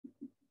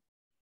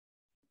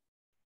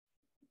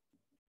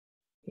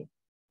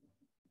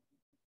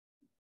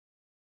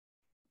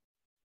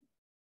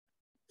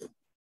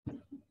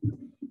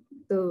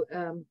So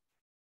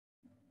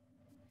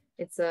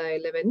it's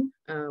 11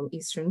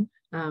 Eastern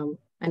and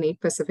 8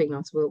 Pacific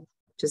now. So we'll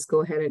just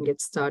go ahead and get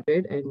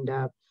started.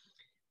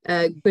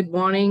 And good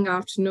morning,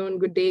 afternoon,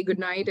 good day, good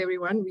night,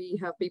 everyone. We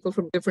have people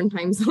from different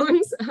time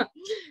zones,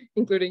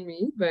 including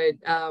me. But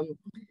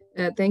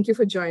thank you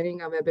for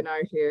joining our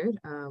webinar here.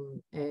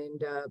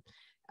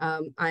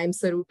 I'm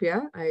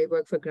Sarupya. I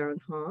work for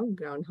Groundhog.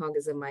 Groundhog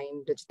is a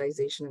mine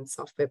digitization and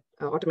software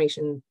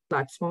automation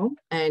platform.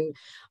 And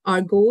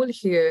our goal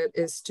here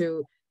is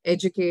to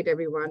educate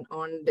everyone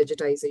on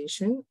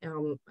digitization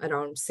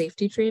around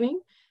safety training.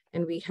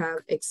 And we have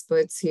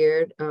experts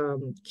here,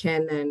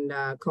 Ken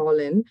and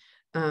Colin,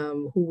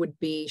 who would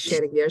be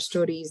sharing their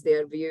stories,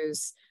 their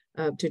views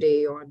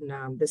today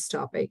on this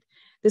topic.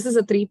 This is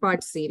a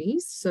 3-part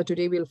series. So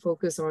today we'll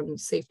focus on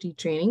safety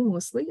training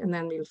mostly, and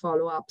then we'll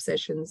follow up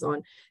sessions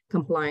on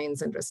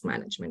compliance and risk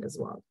management as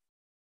well.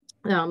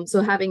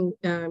 So having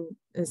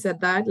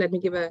said that, let me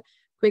give a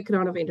quick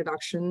round of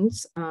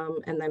introductions,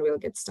 and then we'll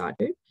get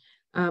started.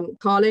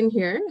 Colin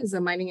here is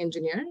a mining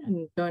engineer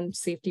and turned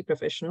safety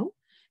professional,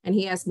 and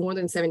he has more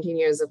than 17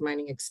 years of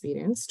mining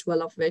experience,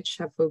 12 of which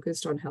have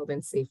focused on health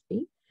and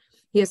safety.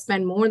 He has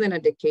spent more than a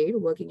decade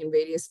working in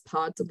various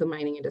parts of the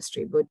mining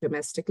industry, both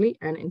domestically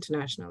and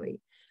internationally,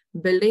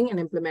 building and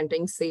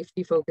implementing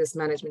safety-focused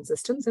management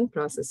systems and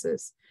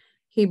processes.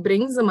 He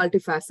brings a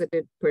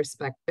multifaceted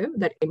perspective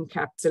that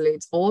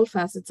encapsulates all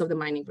facets of the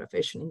mining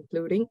profession,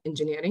 including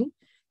engineering,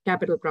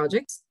 capital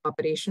projects,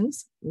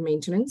 operations,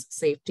 maintenance,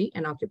 safety,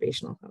 and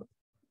occupational health.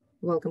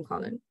 Welcome,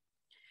 Colin.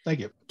 Thank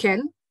you.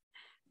 Ken.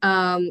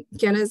 Ken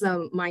is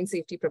a mine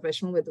safety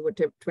professional with over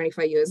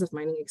 25 years of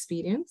mining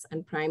experience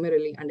and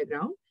primarily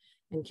underground.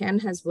 And Ken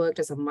has worked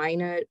as a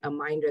miner, a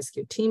mine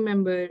rescue team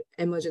member,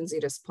 emergency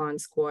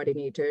response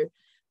coordinator,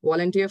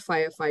 volunteer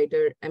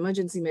firefighter,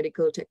 emergency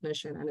medical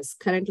technician, and is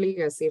currently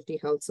a safety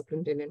health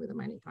superintendent with a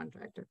mining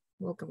contractor.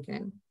 Welcome,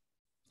 Ken.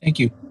 Thank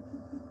you.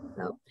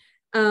 So,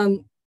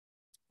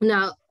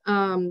 now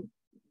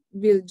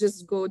we'll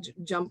just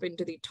jump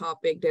into the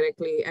topic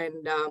directly.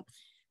 And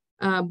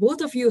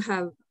both of you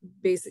have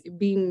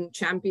been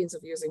champions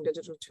of using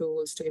digital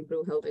tools to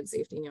improve health and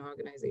safety in your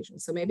organization.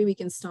 So maybe we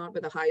can start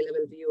with a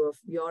high-level view of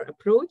your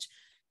approach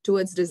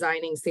towards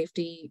designing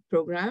safety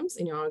programs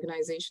in your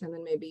organization, and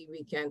then maybe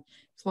we can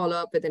follow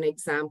up with an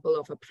example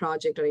of a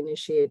project or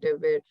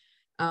initiative where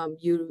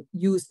you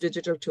use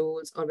digital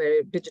tools or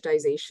where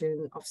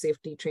digitization of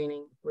safety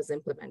training was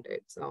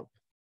implemented. So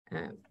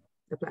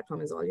the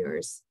platform is all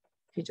yours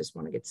if you just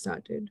want to get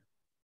started.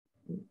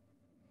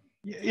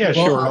 Yeah,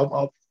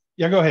 sure.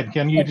 Yeah, go ahead,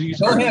 Ken. You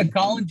go ahead,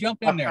 Colin.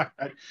 Jump in there.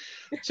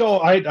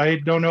 So I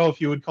don't know if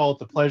you would call it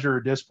the pleasure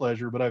or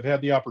displeasure, but I've had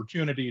the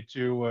opportunity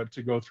to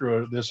go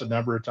through this a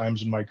number of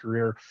times in my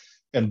career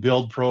and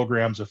build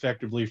programs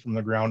effectively from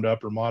the ground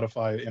up or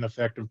modify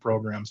ineffective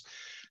programs.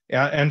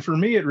 And for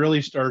me, it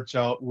really starts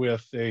out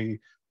with a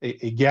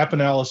gap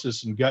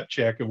analysis and gut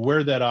check of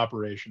where that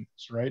operation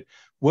is, right?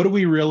 What do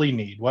we really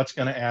need? What's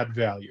going to add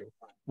value?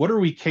 What are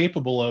we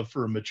capable of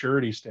for a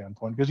maturity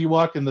standpoint? Because you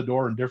walk in the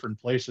door in different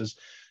places,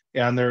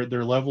 and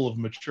their level of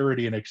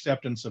maturity and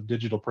acceptance of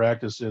digital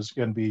practices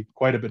can be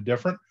quite a bit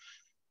different.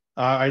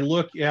 I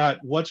look at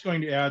what's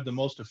going to add the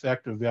most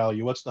effective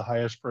value, what's the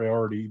highest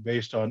priority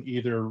based on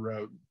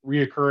either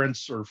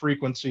reoccurrence or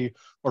frequency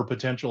or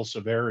potential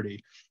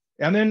severity.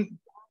 And then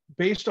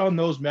based on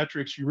those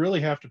metrics, you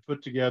really have to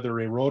put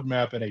together a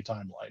roadmap and a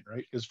timeline,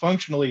 right? Because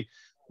functionally,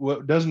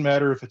 it doesn't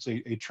matter if it's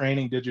a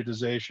training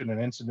digitization,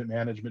 an incident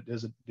management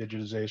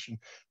digitization,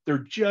 they're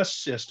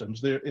just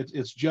systems.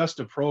 It's just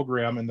a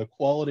program, and the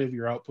quality of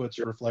your outputs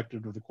are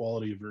reflective of the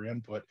quality of your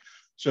input.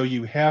 So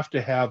you have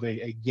to have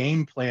a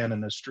game plan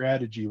and a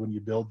strategy when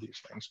you build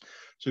these things.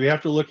 So you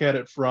have to look at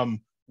it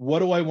from what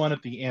do I want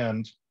at the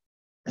end,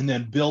 and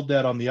then build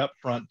that on the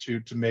upfront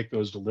to make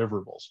those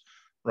deliverables,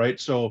 right?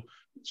 So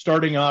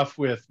starting off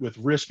with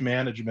risk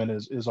management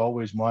is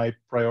always my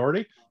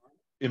priority.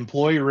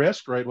 Employee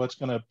risk, right? What's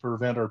going to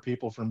prevent our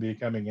people from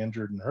becoming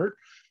injured and hurt?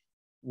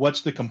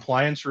 What's the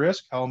compliance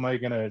risk? How am I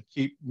going to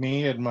keep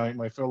me and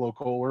my fellow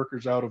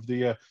co-workers out of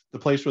the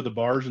place with the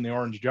bars and the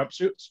orange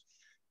jumpsuits?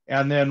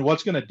 And then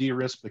what's going to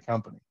de-risk the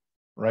company,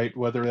 right?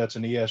 Whether that's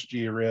an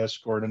ESG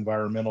risk or an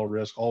environmental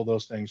risk, all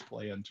those things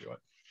play into it.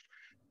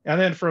 And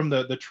then from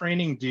the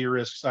training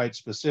de-risk side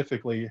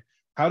specifically,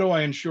 how do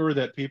I ensure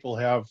that people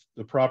have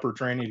the proper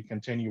training to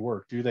continue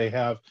work? Do they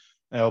have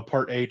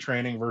part A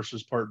training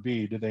versus part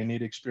B? Do they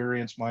need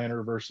experienced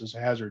miner versus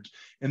hazards?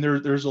 And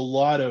there's a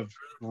lot of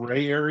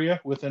gray area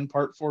within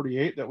part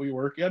 48 that we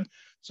work in.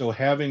 So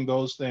having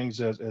those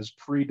things as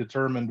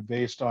predetermined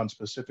based on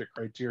specific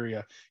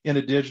criteria in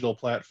a digital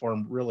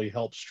platform really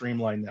helps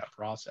streamline that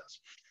process.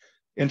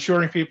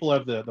 Ensuring people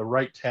have the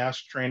right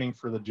task training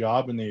for the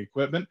job and the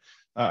equipment.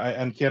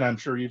 And Ken, I'm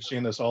sure you've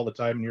seen this all the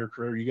time in your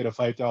career. You get a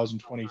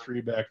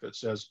 5023 back that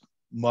says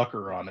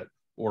mucker on it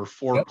or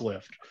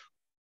forklift.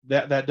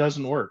 Yep. That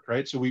doesn't work,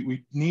 right? So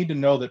we need to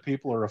know that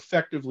people are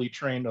effectively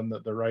trained on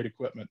the right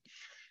equipment.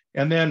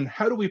 And then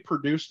how do we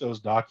produce those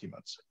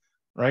documents?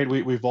 right?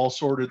 We've all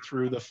sorted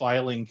through the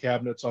filing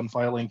cabinets on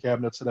filing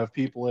cabinets that have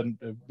people and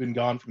have been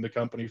gone from the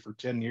company for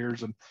 10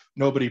 years and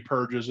nobody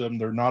purges them.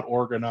 They're not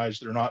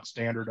organized. They're not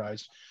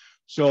standardized.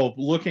 So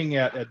looking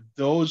at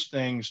those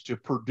things to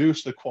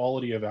produce the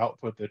quality of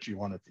output that you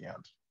want at the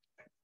end.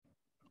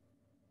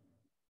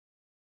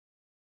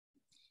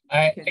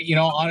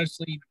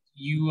 Honestly,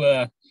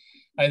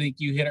 I think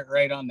you hit it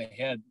right on the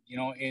head.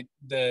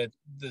 The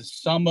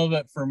sum of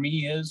it for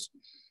me is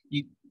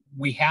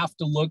we have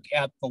to look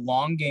at the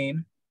long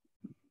game,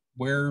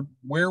 where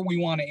we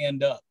want to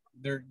end up.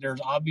 There's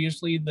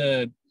obviously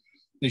the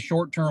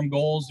short-term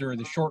goals. There are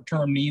the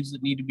short-term needs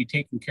that need to be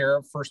taken care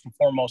of. First and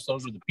foremost,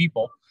 those are the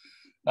people.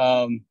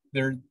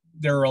 There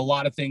are a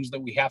lot of things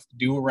that we have to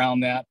do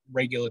around that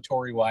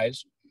regulatory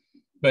wise,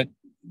 but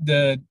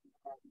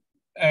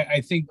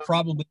I think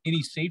probably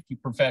any safety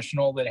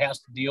professional that has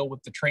to deal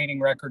with the training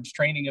records,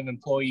 training of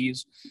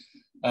employees,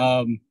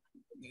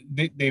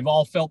 they've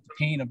all felt the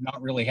pain of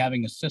not really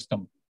having a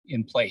system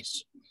in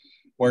place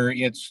where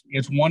it's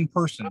one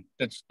person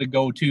that's the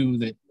go-to,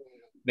 that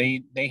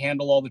they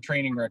handle all the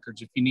training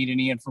records. If you need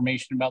any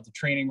information about the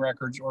training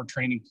records or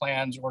training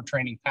plans or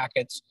training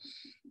packets,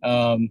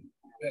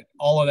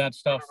 all of that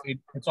stuff,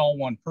 it's all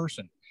one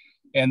person.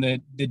 And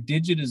the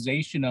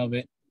digitization of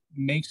it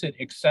makes it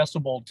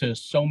accessible to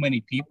so many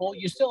people.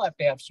 You still have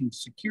to have some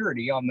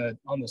security on the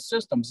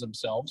systems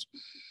themselves,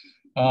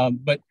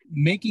 but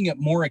making it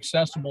more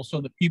accessible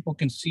so that people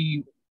can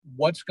see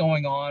what's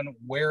going on,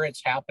 where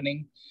it's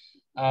happening,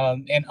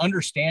 and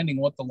understanding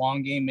what the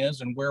long game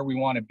is and where we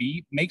want to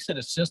be makes it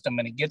a system,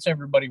 and it gets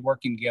everybody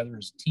working together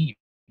as a team.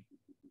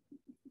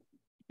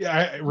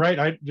 Yeah, right.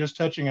 I just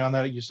touching on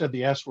that. You said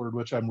the S word,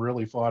 which I'm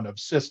really fond of,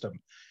 system.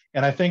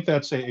 And I think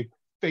that's a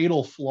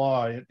fatal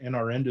flaw in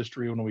our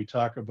industry when we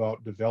talk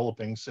about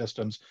developing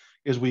systems,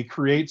 is we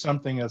create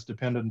something that's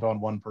dependent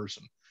on one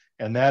person.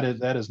 And that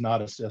is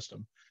not a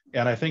system.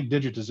 And I think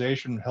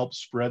digitization helps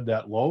spread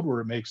that load, where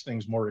it makes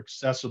things more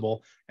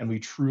accessible, and we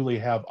truly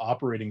have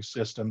operating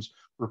systems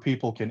where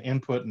people can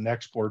input and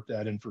export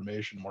that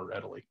information more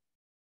readily.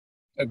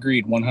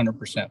 Agreed,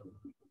 100%.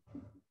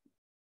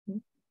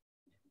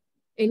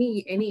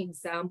 Any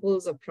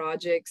examples of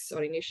projects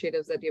or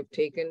initiatives that you've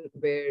taken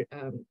where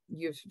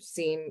you've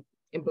seen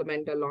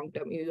implement a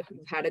long-term, you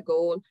had a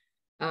goal,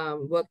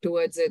 work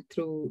towards it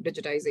through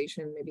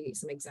digitization, maybe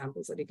some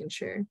examples that you can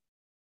share?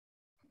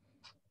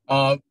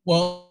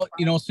 Well,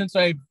 since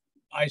I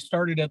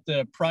started at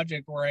the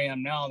project where I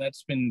am now,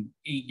 that's been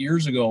 8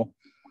 years ago.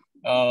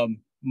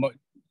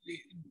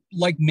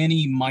 Like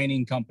many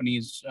mining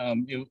companies,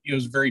 it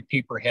was very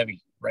paper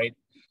heavy, right?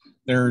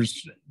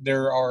 There's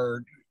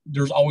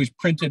always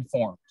printed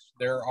forms.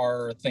 There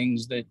are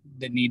things that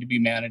need to be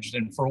managed,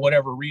 and for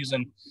whatever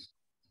reason,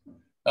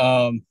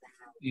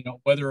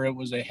 whether it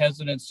was a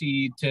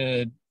hesitancy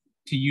to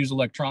use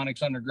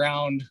electronics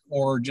underground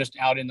or just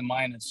out in the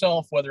mine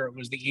itself, whether it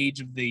was the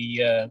age of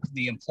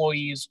the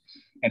employees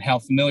and how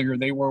familiar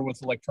they were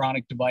with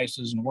electronic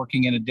devices and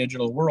working in a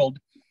digital world.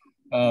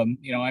 I'm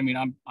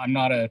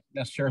not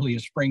necessarily a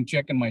spring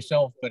chicken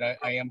myself, but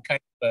I am kind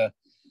of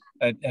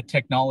a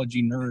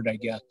technology nerd, I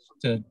guess,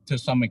 to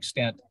some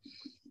extent.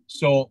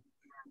 So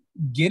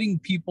getting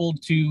people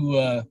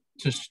to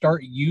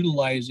start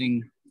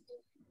utilizing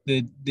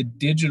the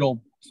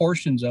digital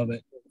portions of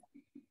it,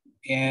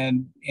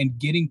 and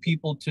getting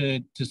people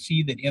to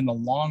see that in the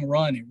long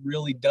run, it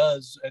really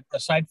does,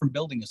 aside from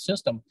building a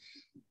system,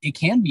 it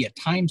can be a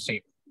time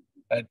saver,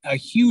 a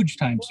huge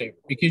time saver,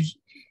 because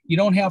you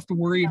don't have to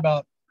worry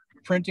about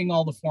printing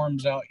all the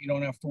forms out. You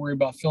don't have to worry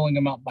about filling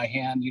them out by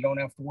hand. You don't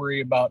have to worry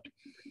about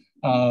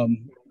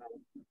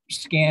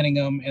scanning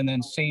them and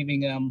then saving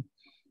them.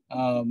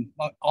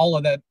 All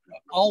of that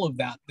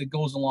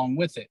goes along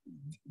with it.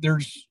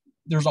 There's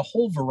a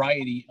whole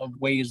variety of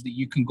ways that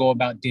you can go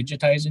about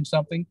digitizing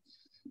something,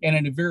 and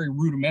in a very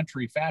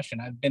rudimentary fashion.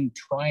 I've been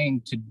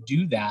trying to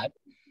do that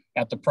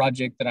at the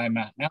project that I'm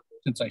at now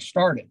since I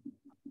started.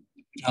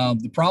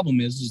 The problem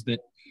is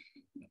that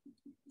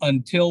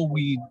until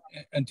we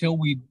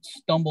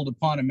stumbled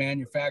upon a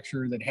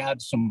manufacturer that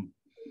had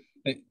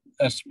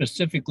a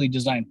specifically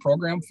designed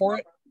program for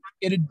it,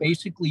 it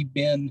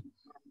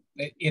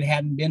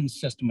hadn't been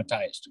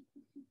systematized.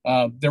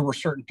 There were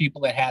certain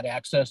people that had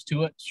access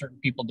to it. Certain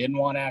people didn't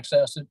want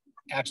access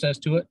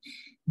to it,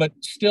 but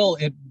still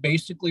it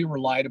basically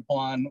relied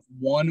upon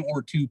one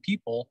or two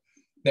people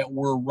that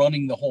were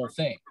running the whole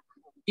thing.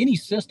 Any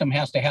system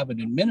has to have an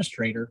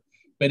administrator,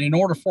 but in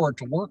order for it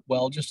to work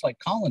well, just like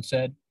Colin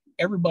said,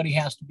 everybody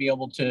has to be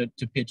able to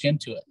pitch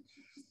into it.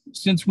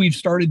 Since we've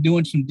started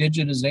doing some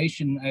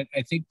digitization,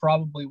 I think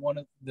probably one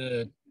of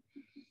the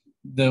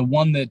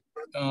one that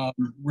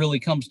really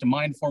comes to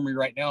mind for me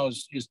right now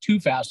is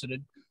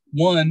two-faceted.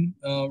 One,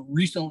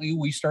 recently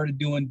we started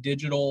doing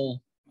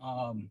digital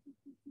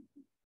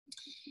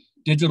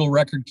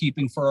record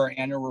keeping for our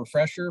annual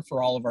refresher,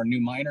 for all of our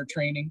new miner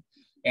training,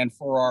 and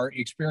for our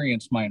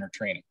experienced miner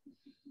training.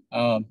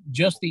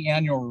 Just the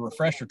annual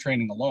refresher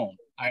training alone,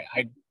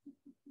 I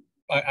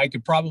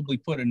could probably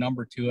put a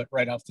number to it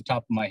right off the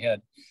top of my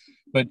head,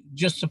 But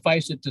just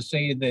suffice it to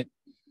say that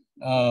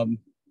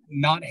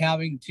not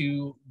having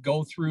to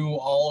go through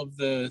all of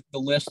the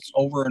lists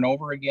over and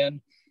over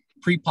again,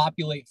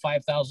 pre-populate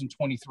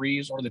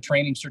 5023s or the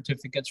training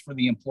certificates for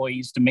the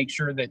employees to make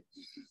sure that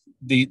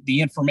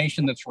the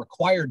information that's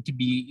required to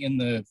be in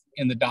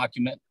the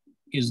document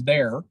is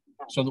there,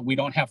 so that we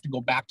don't have to go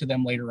back to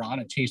them later on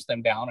and chase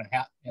them down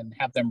and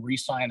have them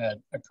re-sign a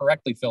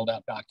correctly filled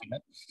out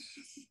document.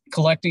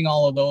 Collecting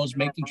all of those,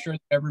 making sure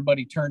that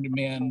everybody turned them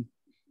in,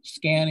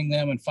 scanning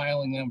them and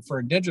filing them for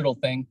a digital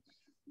thing,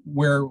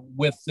 where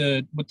with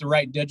the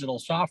right digital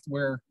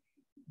software,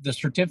 the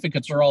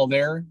certificates are all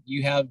there.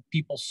 You have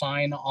people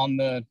sign on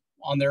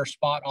their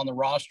spot on the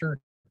roster,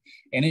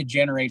 and it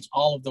generates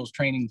all of those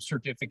training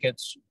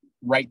certificates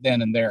right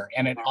then and there,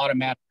 and it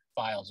automatically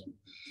files them.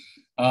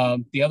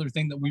 The other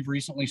thing that we've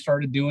recently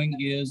started doing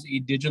is a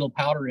digital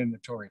powder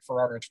inventory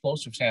for our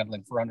explosives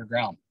handling for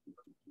underground.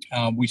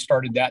 We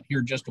started that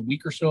here just a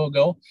week or so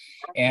ago,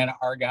 and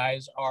our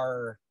guys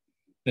are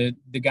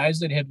the guys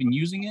that have been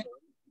using it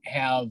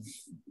have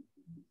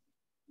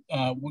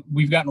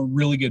we've gotten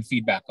really good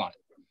feedback on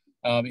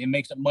it. It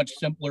makes it much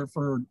simpler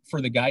for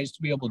the guys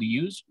to be able to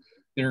use.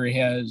 There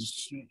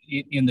has,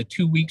 in the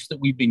 2 weeks that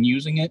we've been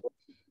using it,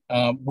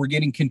 we're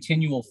getting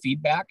continual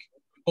feedback,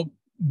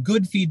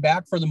 good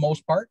feedback for the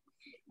most part,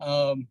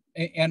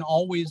 and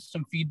always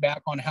some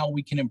feedback on how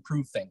we can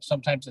improve things.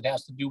 Sometimes it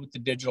has to do with the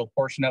digital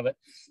portion of it.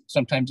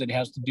 Sometimes it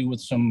has to do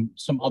with some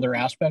other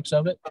aspects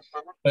of it.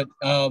 But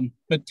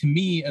to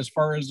me, as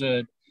far as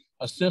a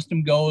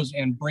system goes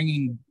and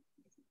bringing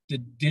the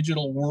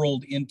digital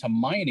world into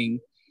mining,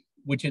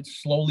 which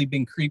it's slowly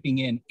been creeping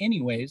in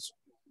anyways,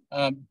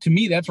 to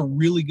me, that's a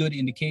really good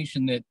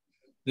indication that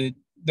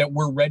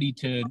we're ready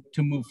to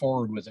move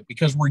forward with it,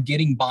 because we're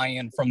getting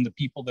buy-in from the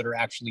people that are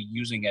actually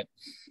using it,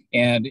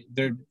 and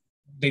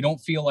they don't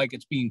feel like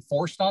it's being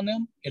forced on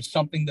them. It's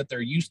something that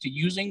they're used to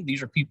using.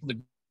 These are people that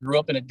grew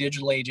up in a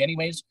digital age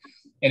anyways,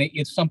 and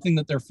it's something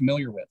that they're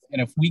familiar with.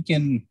 And if we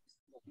can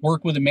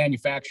work with a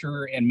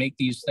manufacturer and make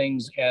these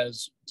things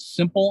as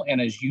simple and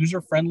as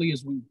user-friendly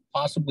as we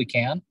possibly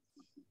can,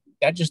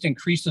 that just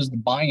increases the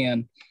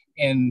buy-in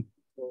and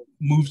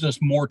moves us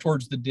more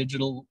towards the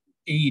digital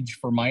age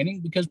for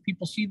mining, because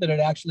people see that it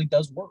actually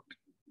does work.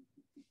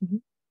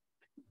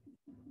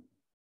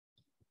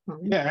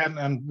 Yeah,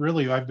 and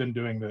really, I've been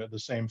doing the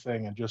same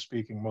thing. And just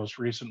speaking most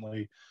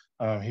recently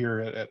here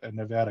at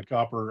Nevada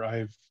Copper,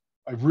 I've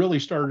really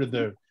started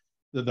the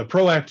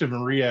proactive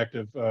and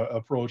reactive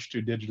approach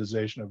to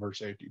digitization of our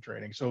safety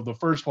training. So the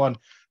first one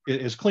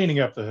is cleaning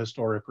up the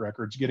historic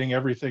records, getting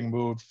everything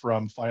moved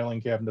from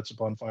filing cabinets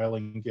upon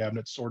filing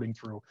cabinets, sorting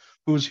through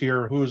who's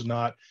here, who's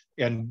not,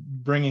 and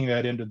bringing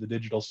that into the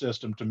digital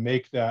system to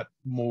make that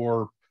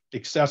more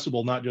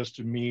accessible, not just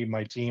to me,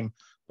 my team,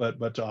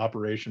 but to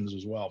operations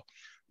as well.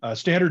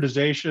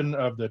 Standardization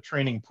of the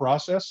training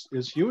process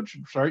is huge,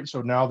 right?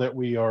 So now that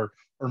we are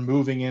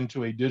moving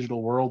into a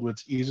digital world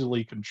that's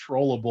easily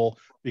controllable,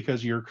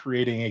 because you're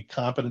creating a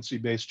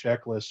competency-based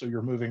checklist. So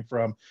you're moving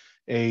from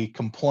a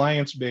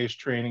compliance-based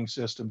training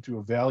system to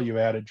a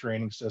value-added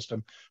training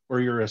system,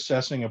 where you're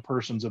assessing a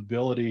person's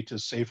ability to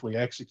safely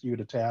execute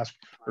a task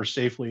or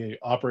safely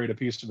operate a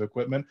piece of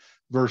equipment,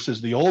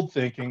 versus the old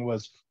thinking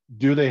was,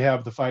 do they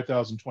have the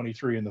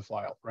 5023 in the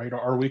file, right?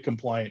 Are we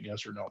compliant,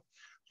 yes or no?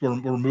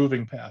 We're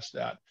moving past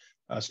that.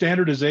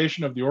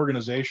 Standardization of the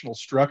organizational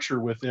structure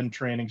within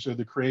training, so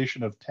the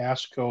creation of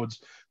task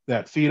codes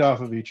that feed off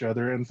of each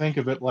other. And think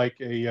of it like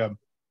a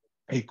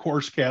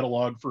course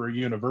catalog for a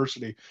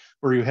university,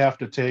 where you have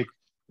to take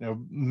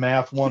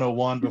Math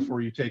 101 before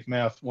you take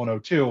Math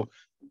 102.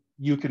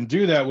 You can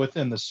do that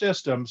within the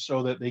system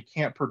so that they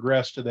can't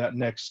progress to that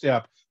next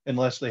step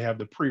unless they have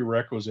the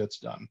prerequisites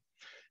done.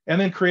 And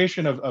then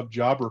creation of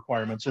job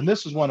requirements. And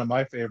this is one of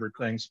my favorite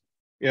things,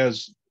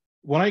 is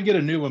when I get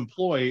a new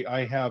employee,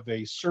 I have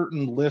a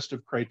certain list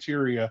of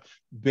criteria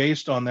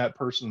based on that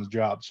person's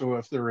job. So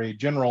if they're a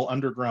general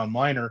underground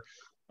miner,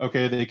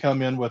 okay, they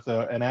come in with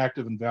an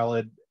active and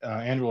valid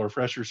annual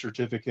refresher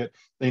certificate.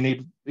 They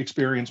need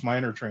experienced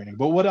miner training.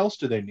 But what else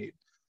do they need,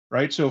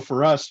 right? So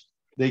for us,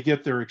 they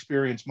get their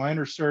experienced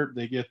miner cert,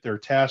 they get their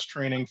task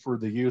training for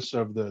the use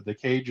of the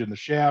cage and the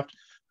shaft.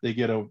 They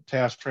get a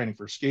task training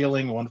for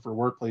scaling, one for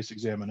workplace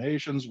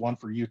examinations, one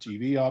for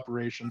UTV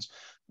operations,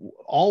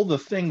 all the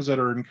things that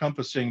are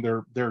encompassing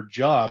their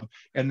job,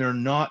 and they're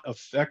not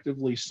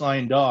effectively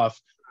signed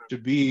off to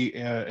be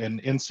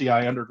an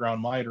NCI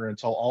underground miner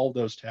until all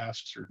those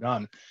tasks are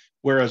done.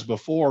 Whereas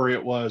before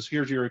it was,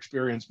 here's your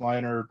experienced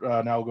miner,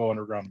 now go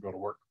underground and go to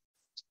work,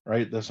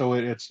 right? So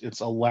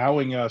it's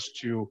allowing us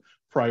to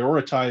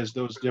prioritize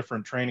those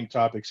different training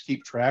topics,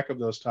 keep track of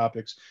those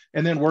topics,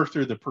 and then work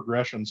through the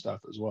progression stuff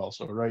as well.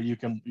 So, right, you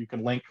can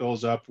link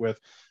those up with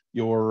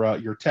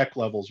your tech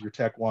levels, your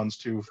tech 1s,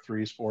 2s,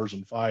 3s, 4s,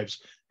 and 5s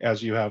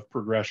as you have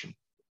progression.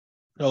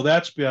 So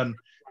that's been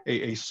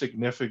a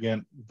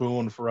significant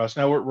boon for us.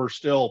 Now we're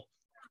still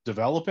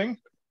developing,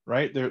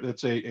 right?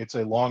 It's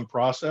a long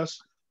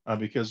process,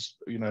 because,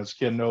 you know, as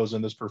Ken knows,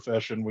 in this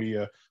profession, we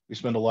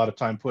spend a lot of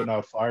time putting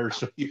out fires,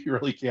 so you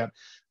really can't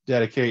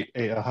dedicate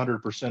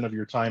 100% of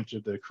your time to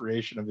the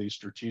creation of these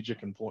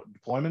strategic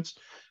deployments.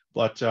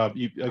 But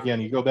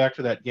again, you go back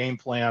to that game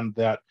plan,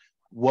 that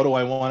what do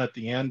I want at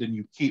the end, and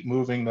you keep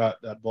moving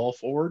that ball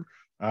forward.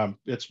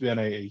 It's been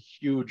a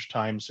huge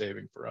time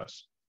saving for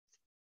us.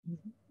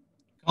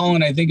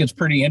 Colin, I think it's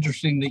pretty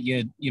interesting that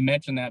you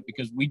mentioned that,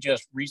 because we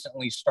just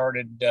recently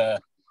started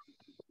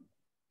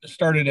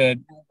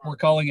we're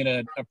calling it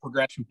a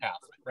progression path,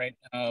 right?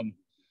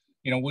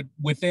 You know,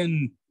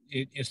 within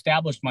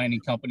established mining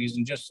companies,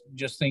 and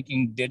just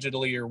thinking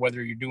digitally, or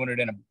whether you're doing it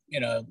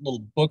in a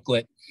little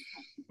booklet,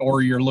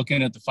 or you're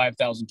looking at the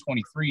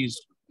 5023s,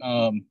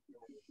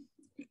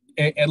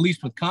 at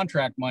least with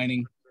contract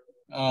mining,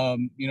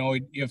 you know,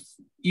 if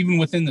even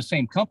within the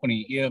same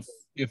company,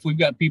 if we've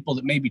got people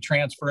that may be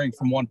transferring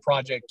from one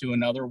project to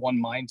another, one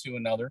mine to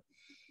another,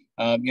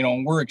 you know,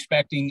 and we're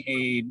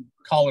expecting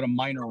call it a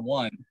miner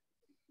one,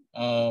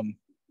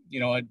 you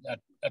know,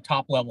 a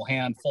top level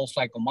hand, full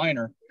cycle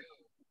miner.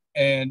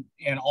 And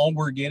all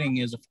we're getting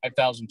is a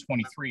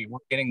 5023. We're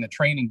getting the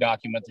training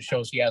document that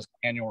shows he has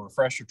annual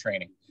refresher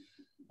training.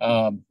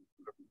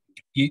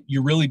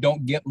 You really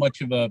don't get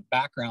much of a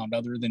background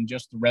other than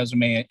just the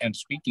resume and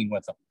speaking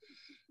with them.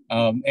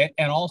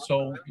 And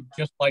also,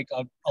 just like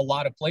a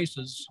lot of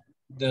places,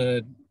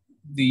 the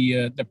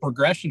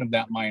progression of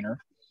that miner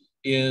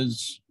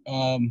is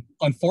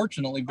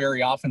unfortunately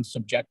very often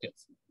subjective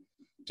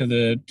to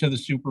the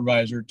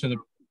supervisor, to the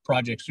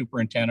project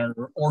superintendent,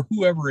 or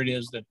whoever it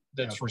is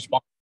that's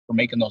responsible for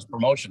making those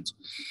promotions.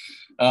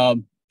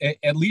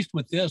 At least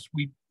with this,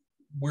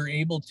 we're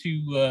able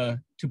to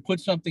put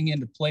something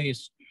into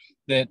place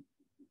that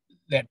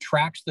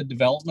tracks the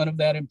development of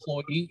that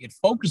employee. It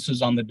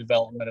focuses on the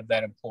development of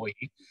that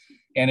employee,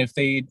 and if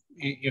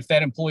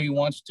that employee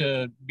wants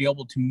to be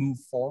able to move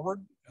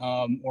forward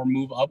or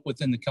move up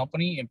within the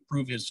company,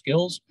 improve his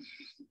skills,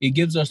 it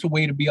gives us a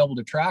way to be able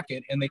to track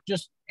it. And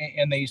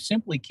they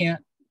simply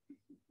can't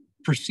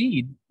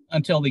proceed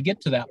until they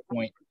get to that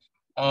point.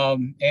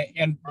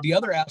 And the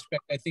other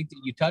aspect I think that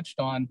you touched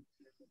on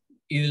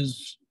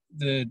is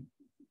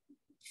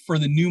for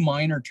the new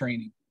miner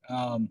training.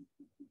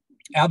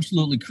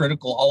 Absolutely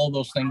critical. All of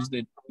those things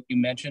that you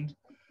mentioned.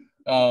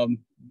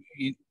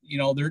 You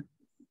know,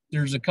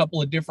 there's a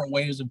couple of different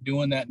ways of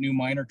doing that new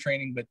miner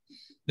training, but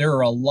there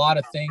are a lot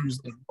of things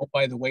that go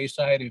by the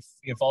wayside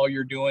if all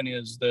you're doing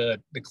is the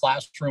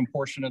classroom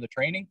portion of the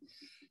training.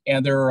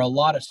 And there are a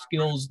lot of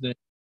skills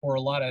or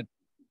a lot of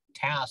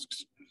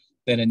tasks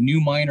that a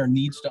new miner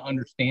needs to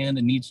understand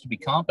and needs to be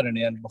competent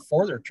in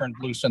before they're turned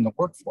loose in the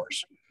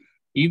workforce.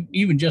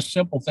 Even just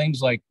simple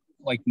things like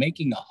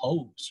making a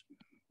hose,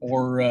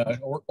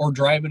 or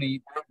driving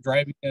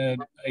a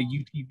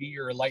UTV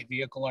or a light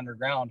vehicle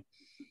underground,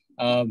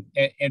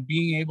 and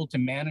being able to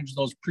manage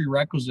those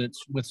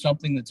prerequisites with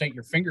something that's at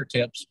your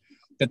fingertips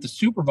that the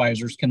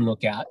supervisors can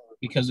look at,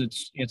 because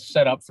it's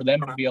set up for them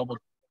to be able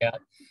to look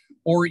at,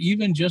 or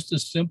even just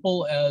as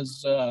simple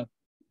as a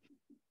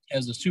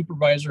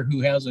supervisor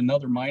who has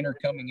another miner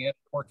coming in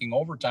working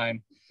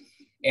overtime,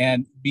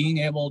 and being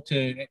able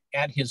to,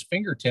 at his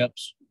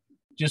fingertips,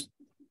 just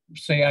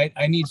say,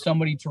 I need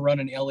somebody to run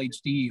an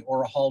LHD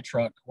or a haul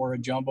truck or a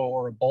jumbo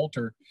or a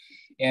bolter,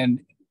 and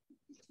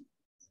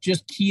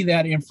just key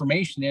that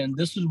information in.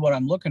 This is what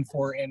I'm looking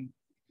for, and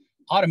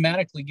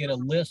automatically get a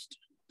list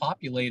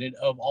populated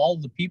of all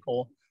the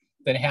people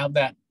that have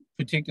that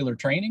particular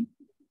training,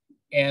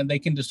 and they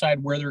can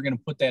decide where they're going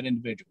to put that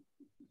individual.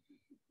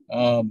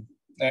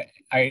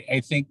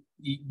 I think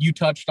you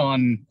touched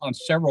on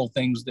several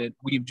things that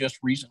we've just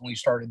recently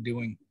started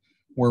doing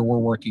where we're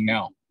working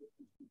now.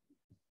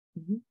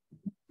 Mm-hmm.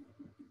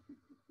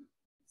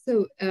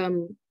 So,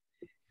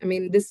 I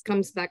mean, this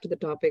comes back to the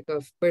topic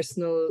of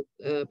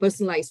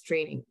personalized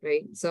training,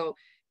 right? So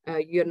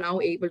you're now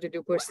able to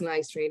do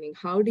personalized training.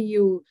 How do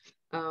you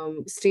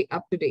stay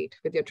up to date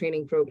with your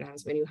training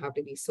programs when you have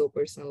to be so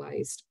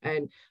personalized?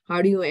 And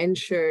how do you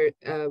ensure,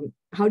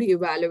 how do you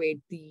evaluate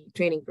the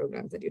training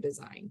programs that you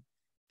design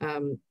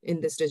in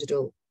this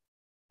digital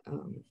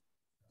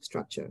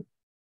structure?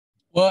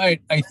 Well,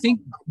 I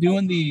think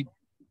doing the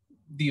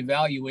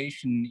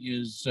evaluation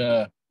is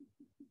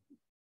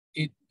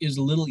it is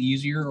a little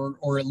easier,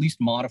 or at least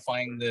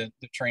modifying the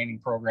training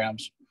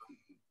programs.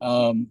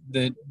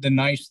 The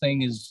nice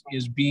thing is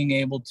being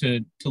able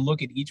to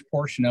look at each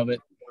portion of it.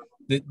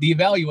 The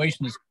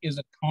evaluation is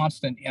a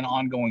constant and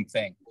ongoing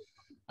thing.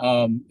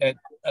 At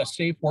a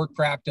safe work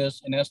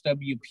practice, an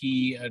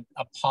SWP,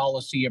 a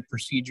policy, a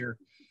procedure.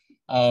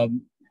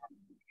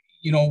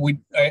 You know,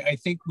 I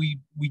think we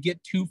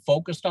get too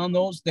focused on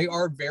those. They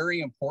are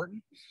very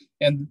important,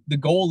 and the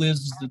goal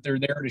is that they're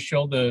there to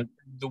show the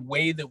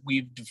way that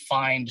we've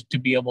defined to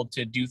be able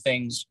to do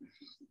things,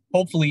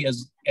 hopefully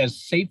as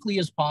safely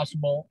as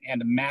possible,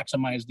 and to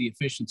maximize the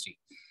efficiency.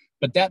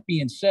 But that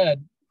being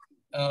said,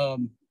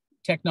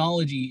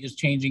 technology is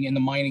changing in the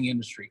mining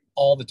industry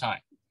all the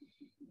time.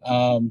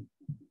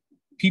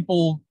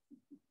 People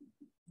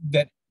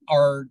that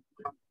are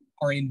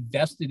are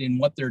invested in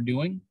what they're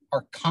doing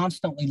are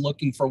constantly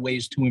looking for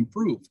ways to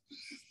improve.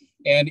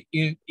 And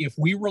if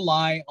we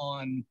rely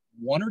on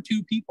one or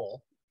two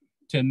people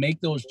to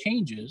make those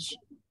changes,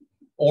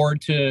 or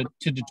to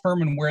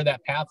determine where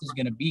that path is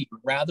going to be,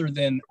 rather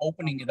than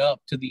opening it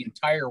up to the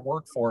entire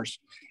workforce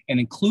and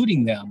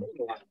including them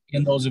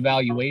in those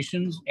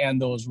evaluations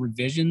and those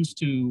revisions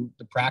to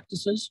the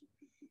practices,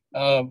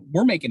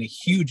 we're making a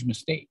huge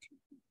mistake.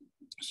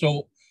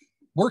 So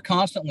we're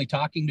constantly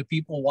talking to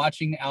people,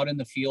 watching out in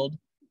the field,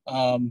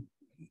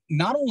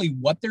 not only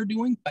what they're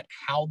doing, but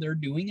how they're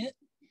doing it,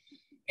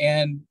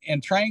 and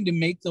trying to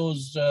make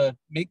those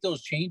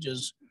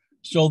changes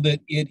so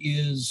that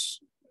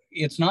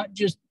it's not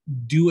just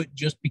do it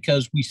just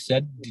because we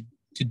said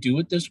to do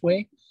it this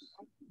way.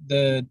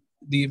 The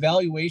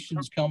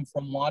evaluations come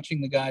from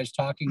watching the guys,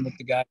 talking with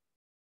the guy.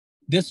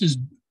 This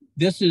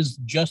is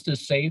just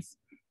as safe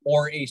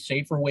or a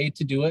safer way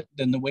to do it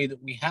than the way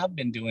that we have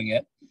been doing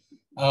it.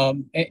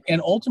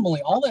 And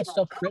ultimately, all that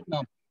stuff's written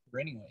on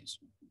paper anyways.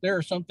 There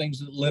are some things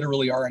that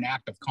literally are an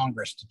act of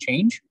Congress to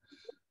change.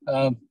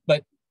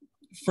 But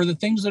for the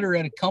things that are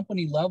at a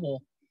company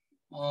level,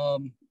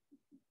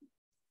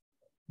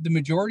 the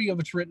majority of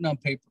it's written on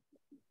paper,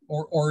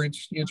 or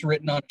it's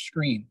written on a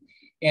screen,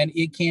 and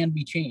it can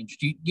be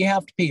changed. You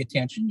have to pay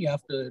attention. You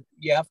have to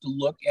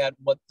look at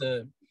what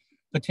the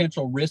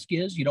potential risk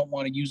is. You don't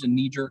want to use a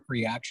knee-jerk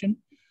reaction.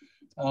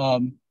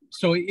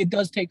 So it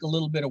does take a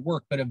little bit of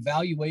work, but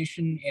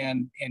evaluation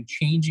and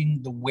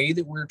changing the way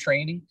that we're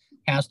training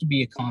has to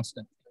be a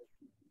constant.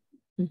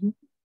 Mm-hmm.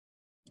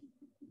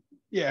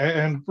 Yeah,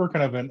 and we're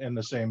kind of in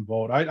the same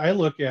boat. I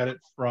look at it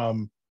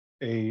from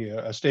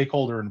a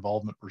stakeholder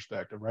involvement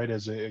perspective, right?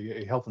 As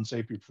a health and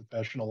safety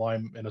professional,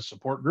 I'm in a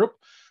support group.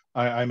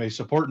 I'm a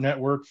support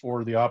network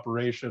for the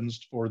operations,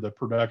 for the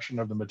production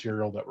of the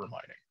material that we're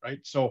mining, right?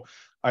 So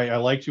I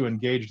like to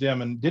engage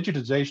them, and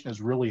digitization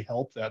has really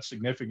helped that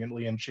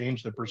significantly and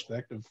changed the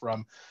perspective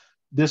from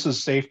this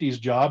is safety's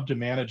job to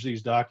manage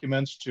these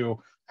documents to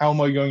how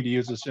am I going to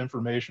use this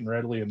information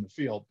readily in the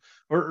field?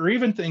 Or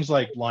even things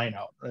like line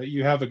out, right?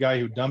 You have a guy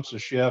who dumps a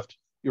shift,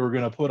 you were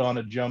going to put on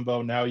a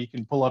jumbo. Now you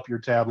can pull up your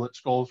tablet,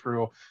 scroll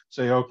through,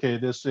 say, okay,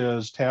 this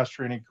is task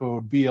training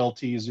code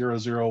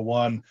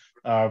BLT001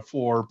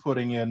 for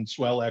putting in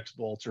swell X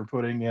bolts or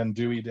putting in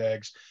Dewey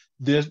dags.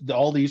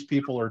 All these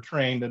people are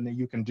trained, and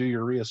you can do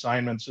your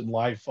reassignments in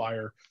live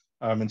fire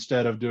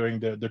instead of doing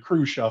the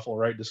crew shuffle,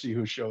 right, to see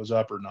who shows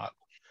up or not.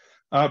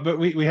 But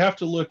we have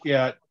to look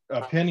at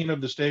opinion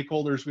of the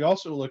stakeholders. We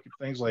also look at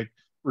things like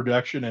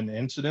reduction in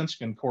incidents,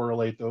 can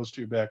correlate those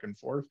two back and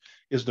forth.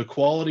 Is the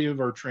quality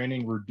of our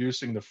training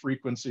reducing the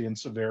frequency and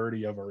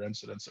severity of our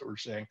incidents that we're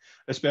seeing,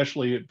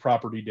 especially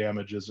property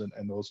damages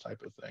and those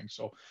type of things?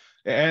 So,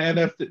 and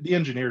if the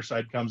engineer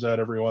side comes out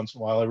every once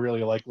in a while, I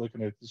really like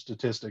looking at the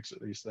statistics of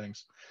these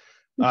things.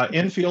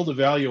 In-field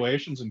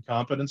evaluations and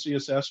competency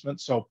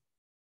assessments. So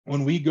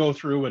when we go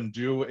through and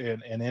do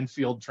an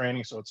in-field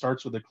training, so it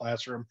starts with a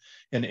classroom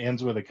and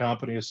ends with a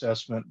company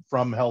assessment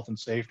from health and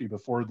safety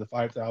before the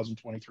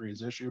 5023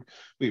 is issued,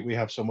 we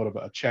have somewhat of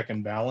a check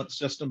and balance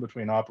system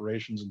between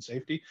operations and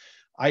safety.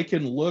 I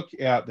can look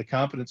at the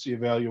competency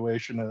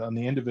evaluation on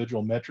the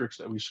individual metrics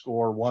that we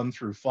score 1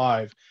 through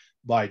 5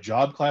 by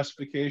job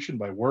classification,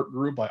 by work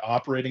group, by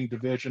operating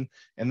division,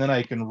 and then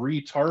I can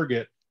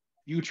retarget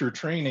future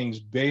trainings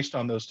based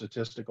on those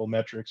statistical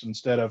metrics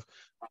instead of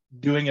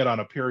doing it on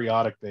a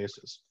periodic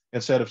basis.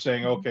 Instead of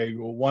saying, okay,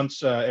 well,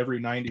 once every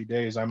 90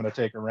 days, I'm going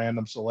to take a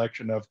random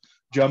selection of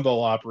jumbo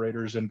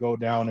operators and go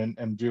down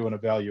and do an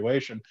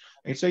evaluation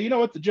and say, you know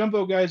what, the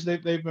jumbo guys,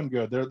 they've been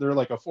good. They're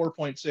like a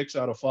 4.6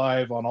 out of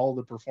 5 on all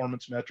the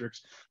performance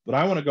metrics, but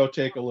I want to go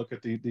take a look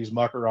at these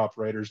mucker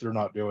operators. They're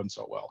not doing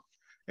so well.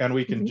 And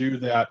we can do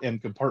that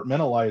and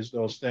compartmentalize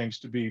those things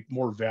to be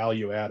more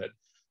value added.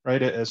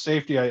 Right, as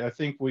safety, I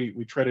think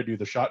we try to do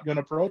the shotgun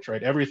approach,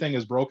 right? Everything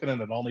is broken and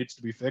it all needs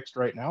to be fixed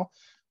right now,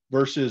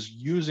 versus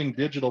using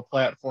digital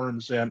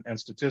platforms and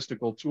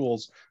statistical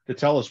tools to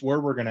tell us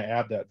where we're going to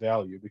add that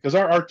value, because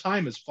our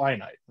time is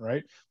finite,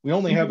 right? We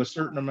only have a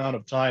certain amount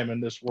of time in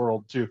this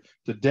world to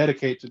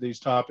dedicate to these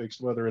topics,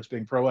 whether it's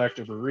being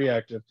proactive or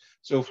reactive.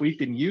 So if we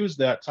can use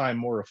that time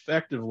more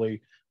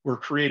effectively, we're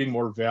creating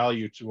more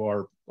value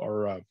to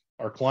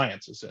our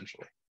clients,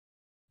 essentially.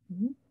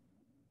 Mm-hmm.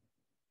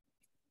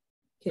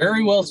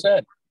 Very well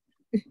said.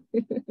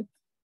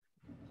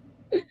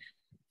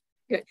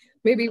 Okay,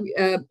 maybe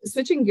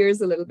switching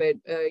gears a little bit,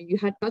 you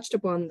had touched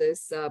upon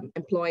this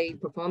employee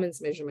performance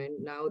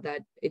measurement. Now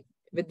that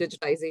with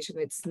digitization,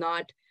 it's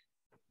not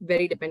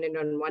very dependent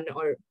on one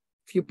or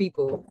few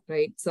people,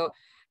 right? So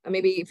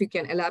maybe if you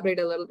can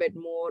elaborate a little bit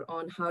more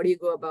on how do you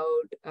go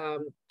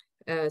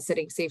about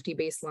setting safety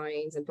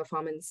baselines and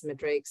performance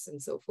metrics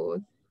and so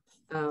forth,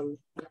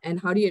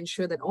 and how do you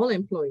ensure that all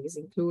employees,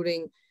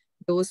 including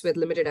those with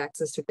limited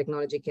access to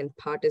technology, can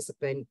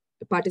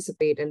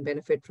participate and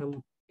benefit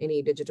from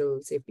any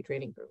digital safety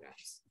training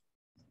programs?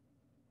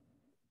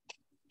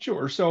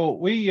 Sure.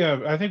 So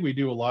I think we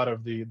do a lot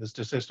of the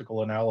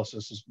statistical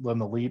analysis on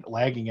the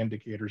lagging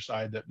indicator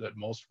side that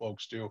most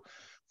folks do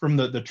from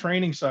the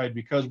training side,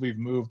 because we've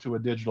moved to a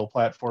digital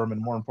platform,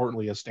 and more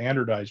importantly, a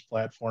standardized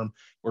platform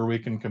where we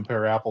can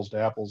compare apples to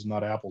apples,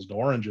 not apples to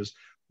oranges,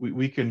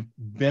 we can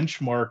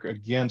benchmark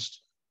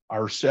against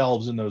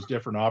ourselves in those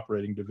different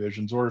operating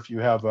divisions, or if you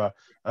have a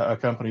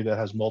company that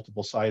has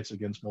multiple sites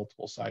against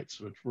multiple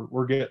sites, which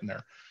we're getting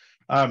there.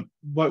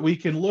 But we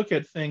can look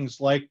at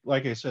things like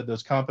I said,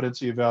 those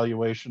competency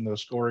evaluation,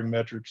 those scoring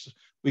metrics.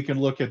 We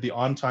can look at the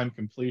on-time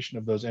completion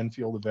of those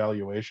in-field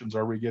evaluations.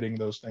 Are we getting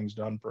those things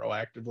done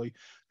proactively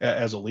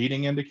as a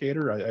leading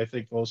indicator? I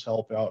think those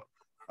help out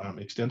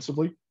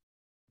extensively.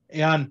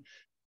 And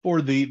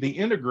for the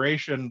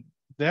integration,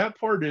 that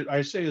part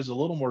I say is a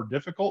little more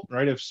difficult,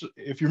 right?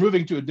 If you're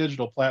moving to a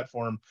digital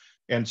platform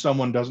and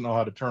someone doesn't know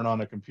how to turn on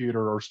a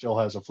computer or still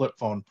has a flip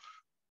phone,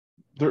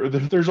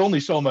 there's only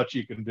so much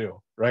you can do,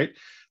 right?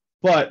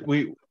 But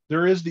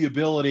there is the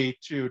ability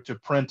to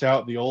print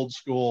out the old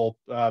school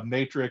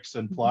matrix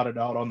and plot it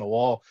out on the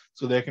wall,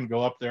 so they can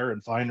go up there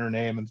and find their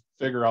name and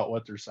figure out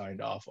what they're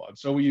signed off on.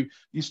 So you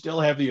still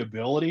have the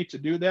ability to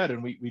do that,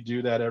 and we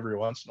do that every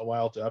once in a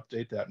while to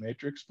update that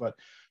matrix. But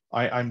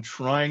I'm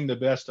trying the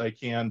best I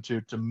can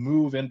to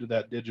move into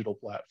that digital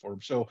platform.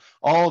 So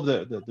all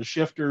of the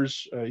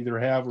shifters either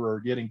have or are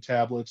getting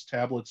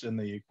tablets in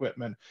the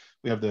equipment.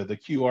 We have the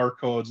QR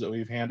codes that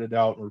we've handed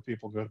out where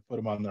people go put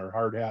them on their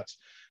hard hats,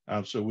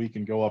 so we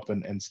can go up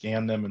and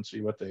scan them and see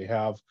what they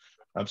have.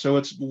 So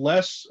it's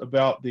less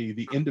about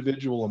the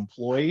individual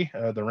employee,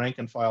 the rank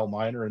and file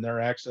miner, and their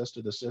access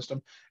to the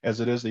system, as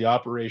it is the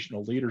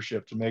operational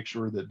leadership to make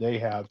sure that they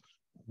have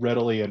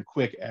readily and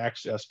quick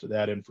access to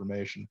that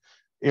information.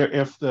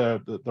 If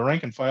the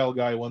rank and file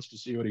guy wants to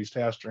see what he's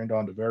task trained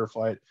on to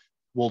verify it,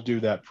 we'll do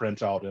that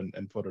printout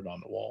and put it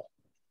on the wall.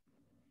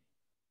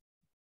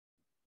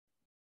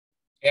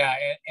 Yeah,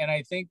 and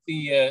I think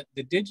the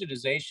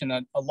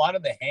digitization, a lot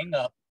of the hang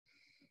up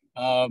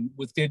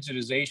with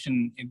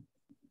digitization,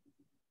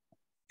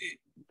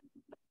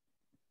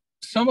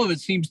 some of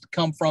it seems to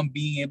come from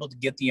being able to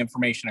get the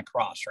information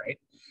across, right?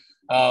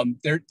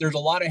 There's a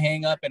lot of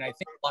hang up, and I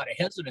think a lot of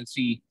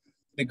hesitancy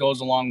that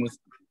goes along with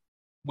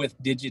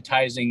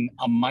digitizing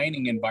a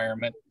mining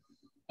environment,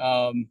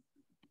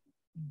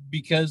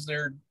 because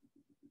they're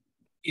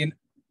in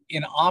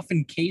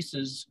often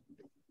cases,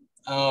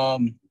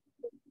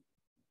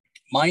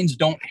 mines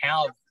don't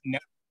have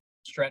networks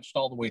stretched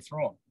all the way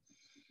through them.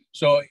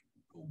 So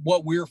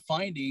what we're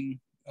finding,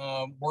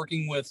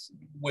 working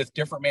with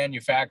different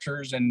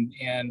manufacturers and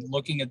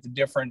looking at the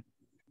different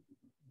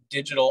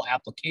digital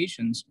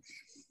applications,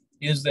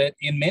 is that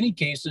in many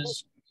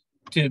cases,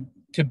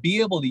 to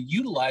be able to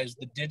utilize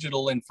the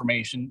digital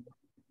information,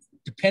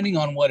 depending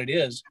on what it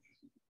is,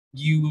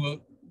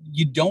 you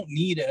don't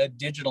need a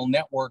digital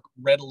network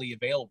readily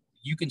available.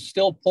 You can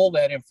still pull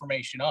that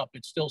information up.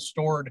 It's still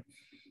stored.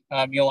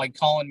 Like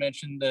Colin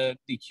mentioned, the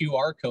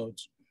QR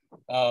codes.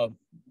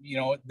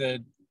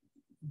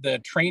 The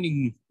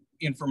training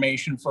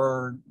information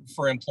for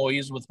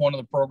employees with one of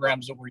the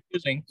programs that we're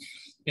using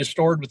is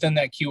stored within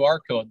that QR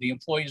code. The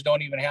employees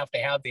don't even have to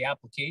have the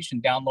application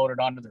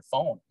downloaded onto their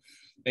phone.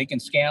 They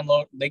can scan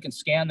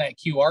that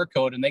QR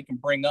code, and they can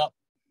bring up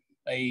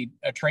a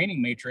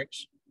training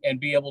matrix and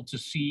be able to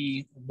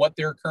see what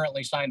they're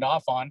currently signed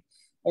off on,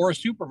 or a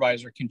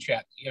supervisor can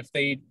check if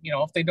they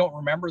don't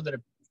remember that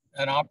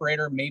an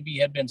operator maybe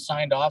had been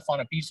signed off on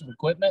a piece of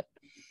equipment,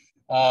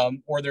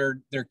 or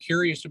they're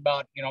curious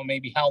about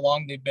maybe how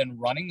long they've been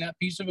running that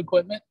piece of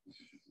equipment.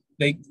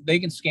 They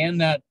can scan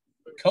that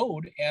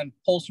code and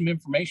pull some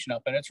information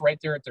up, and it's right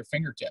there at their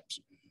fingertips.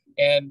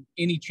 And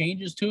any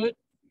changes to it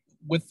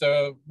with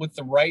the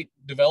right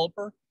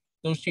developer,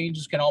 those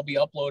changes can all be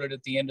uploaded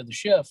at the end of the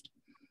shift,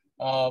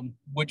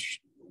 which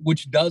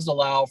does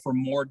allow for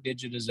more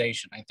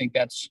digitization. I think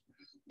that's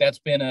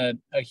been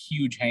a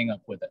huge hang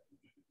up with it.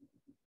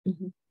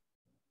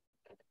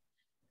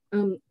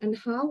 Mm-hmm. And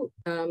how,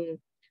 I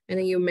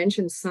know you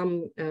mentioned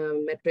some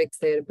metrics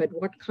there, but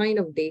what kind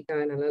of data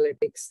and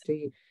analytics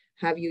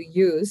have you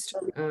used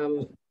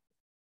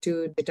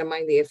to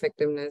determine the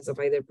effectiveness of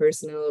either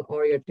personnel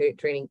or your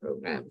training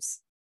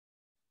programs?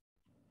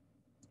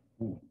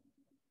 Ooh.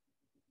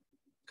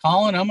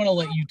 Colin, I'm going to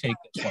let you take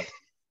this one.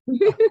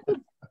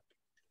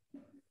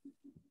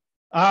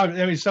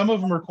 I mean, some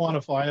of them are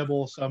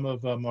quantifiable, some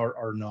of them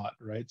are not,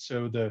 right?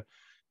 So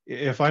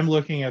if I'm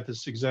looking at the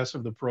success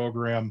of the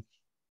program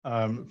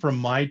from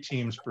my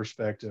team's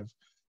perspective,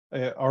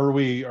 are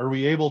we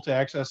able to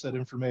access that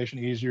information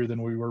easier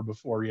than we were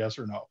before? Yes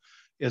or no?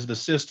 Is the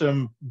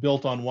system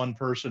built on one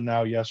person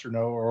now? Yes or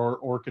no?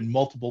 Or can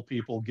multiple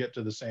people get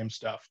to the same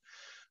stuff?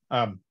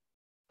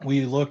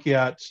 We look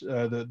at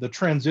the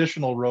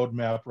transitional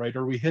roadmap, right?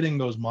 Are we hitting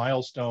those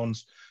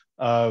milestones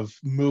of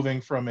moving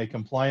from a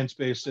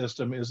compliance-based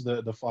system? Is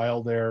the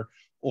file there?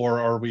 Or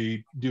are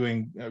we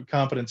doing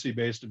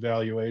competency-based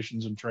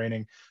evaluations and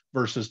training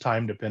versus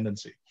time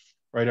dependency,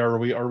 right? Are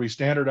we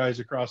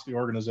standardized across the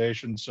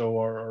organization so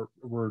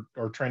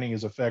our training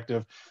is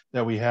effective,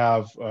 that we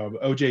have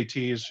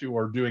OJTs who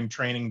are doing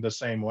training the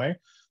same way,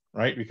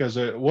 right? Because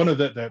one of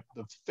the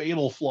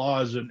fatal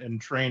flaws in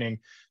training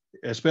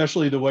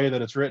especially the way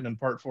that it's written in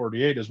Part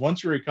 48, is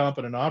once you're a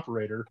competent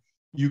operator,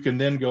 you can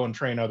then go and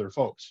train other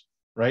folks,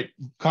 right?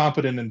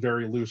 Competent in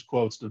very loose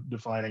quotes,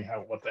 defining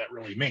what that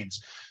really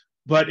means.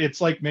 But it's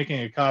like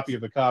making a copy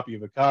of a copy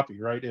of a copy,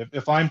 right?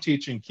 If I'm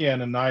teaching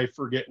Ken and I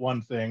forget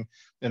one thing,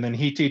 and then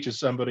he teaches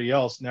somebody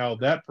else, now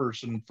that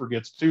person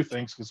forgets two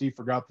things because he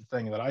forgot the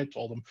thing that I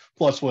told him,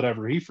 plus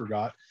whatever he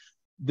forgot,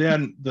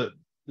 then the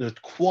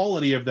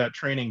quality of that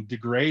training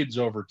degrades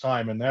over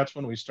time. And that's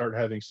when we start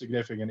having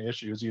significant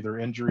issues, either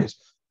injuries,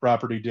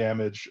 property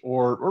damage,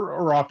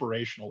 or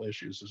operational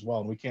issues as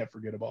well. And we can't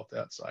forget about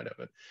that side of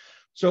it.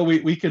 So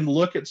we can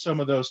look at some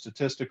of those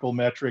statistical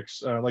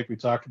metrics like we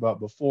talked about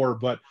before,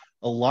 but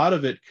a lot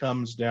of it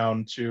comes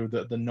down to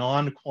the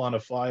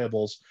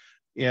non-quantifiables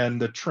and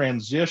the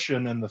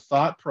transition and the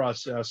thought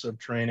process of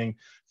training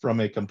from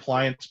a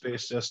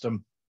compliance-based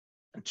system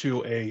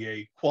to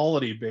a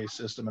quality-based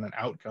system and an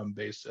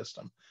outcome-based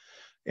system.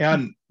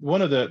 And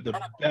one of the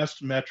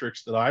best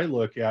metrics that I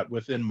look at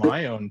within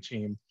my own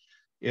team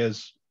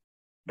is,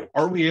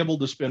 are we able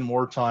to spend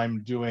more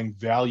time doing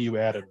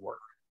value-added work?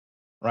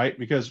 Right?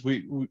 Because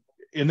we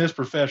in this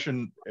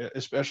profession,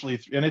 especially,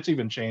 and it's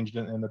even changed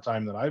in the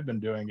time that I've been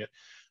doing it,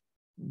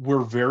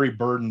 we're very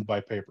burdened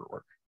by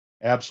paperwork.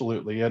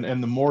 Absolutely.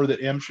 And the more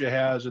that MSHA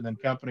has, and then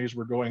companies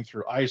were going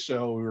through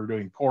ISO, we were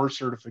doing core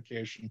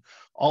certification,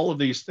 all of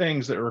these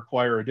things that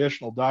require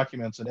additional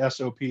documents and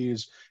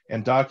SOPs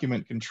and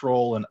document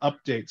control and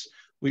updates,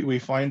 we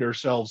find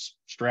ourselves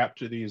strapped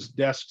to these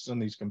desks and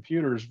these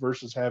computers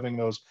versus having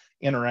those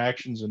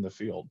interactions in the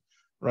field.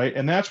 Right.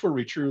 And that's where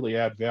we truly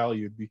add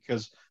value,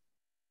 because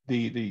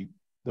the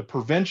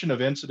prevention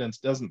of incidents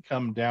doesn't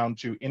come down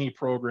to any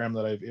program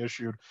that I've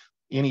issued,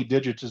 any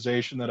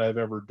digitization that I've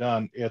ever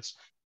done. It's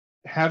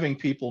having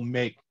people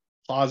make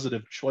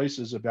positive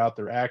choices about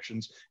their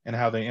actions and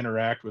how they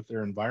interact with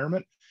their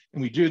environment.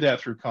 And we do that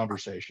through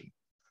conversation.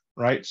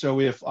 Right. So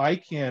if I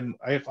can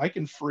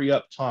free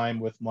up time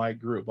with my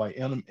group by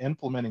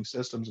implementing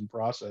systems and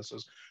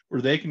processes where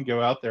they can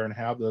go out there and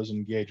have those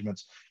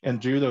engagements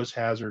and do those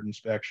hazard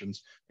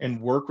inspections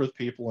and work with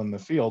people in the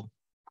field,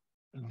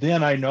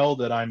 then I know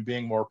that I'm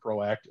being more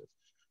proactive.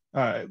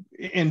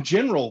 In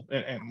general,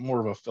 and more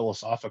of a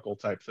philosophical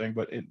type thing,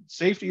 but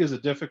safety is a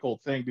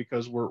difficult thing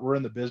because we're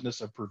in the business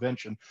of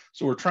prevention.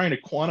 So we're trying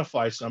to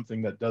quantify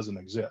something that doesn't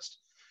exist.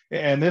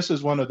 And this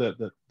is one of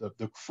the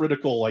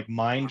critical like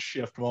mind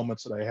shift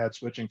moments that I had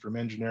switching from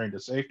engineering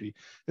to safety.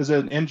 As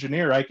an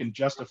engineer, I can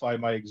justify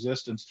my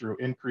existence through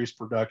increased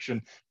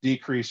production,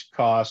 decreased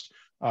cost,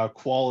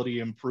 quality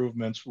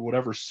improvements for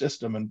whatever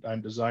system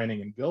I'm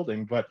designing and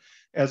building. But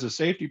as a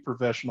safety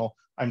professional,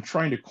 I'm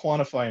trying to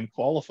quantify and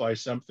qualify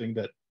something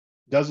that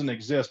doesn't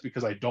exist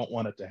because I don't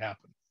want it to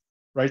happen.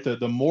 Right?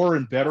 The more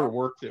and better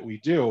work that we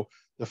do,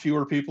 the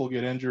fewer people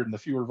get injured and the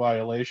fewer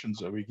violations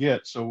that we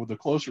get. So the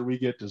closer we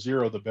get to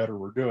zero, the better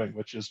we're doing,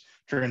 which is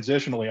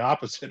transitionally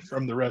opposite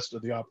from the rest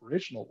of the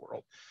operational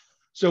world.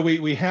 So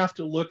we have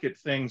to look at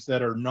things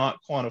that are not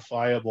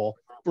quantifiable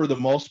for the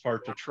most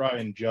part to try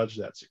and judge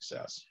that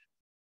success.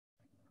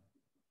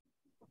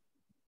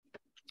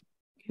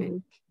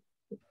 Okay.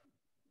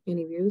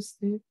 Any views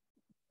there?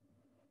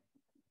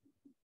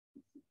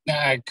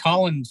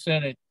 Colin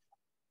said it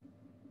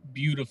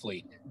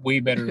beautifully,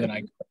 way better than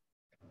I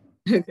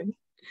could. Okay.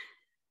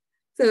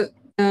 So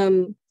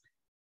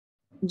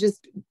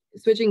just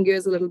switching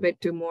gears a little bit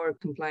to more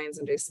compliance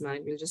and risk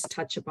management, we'll just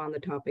touch upon the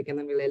topic and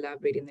then we'll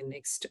elaborate in the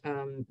next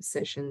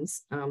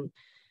sessions.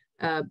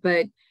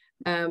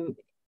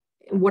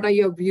 What are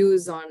your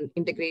views on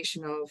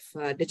integration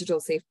of digital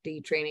safety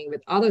training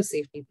with other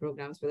safety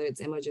programs, whether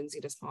it's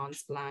emergency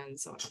response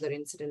plans or other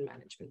incident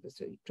management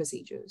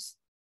procedures?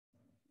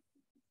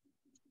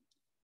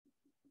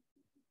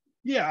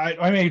 Yeah,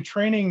 I mean,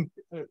 training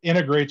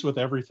integrates with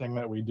everything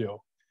that we do.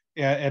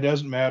 And it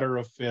doesn't matter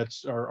if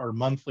it's our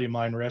monthly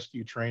mine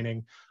rescue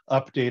training,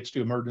 updates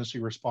to emergency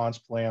response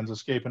plans,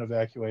 escape and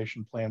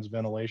evacuation plans,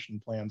 ventilation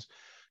plans.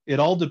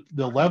 The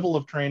level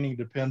of training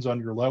depends on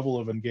your level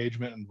of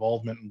engagement,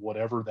 involvement, in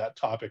whatever that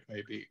topic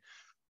may be.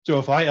 So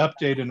if I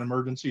update an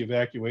emergency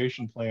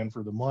evacuation plan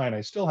for the mine,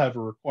 I still have a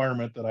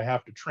requirement that I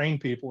have to train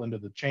people into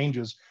the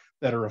changes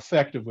that are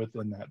effective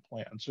within that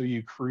plan. So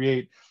you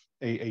create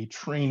a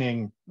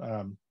training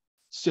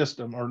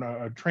system or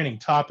a training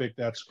topic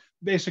that's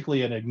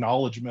basically an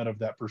acknowledgement of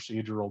that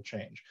procedural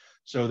change,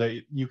 so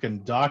that you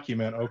can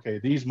document, okay,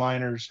 these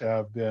miners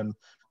have been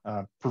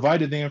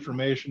provided the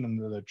information and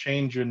the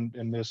change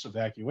in this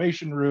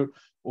evacuation route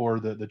or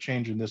the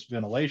change in this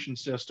ventilation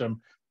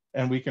system,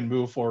 and we can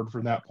move forward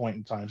from that point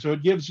in time. So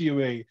it gives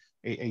you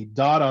a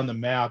dot on the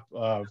map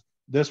of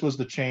this was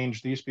the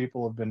change, these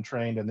people have been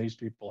trained and these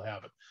people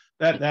haven't.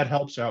 That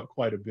helps out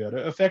quite a bit.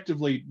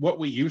 Effectively, what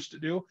we used to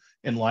do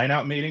in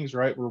line-out meetings,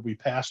 right, where we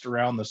passed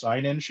around the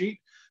sign-in sheet,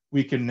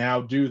 we can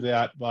now do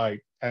that by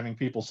having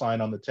people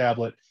sign on the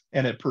tablet,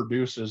 and it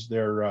produces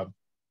their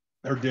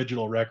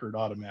digital record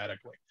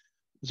automatically.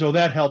 So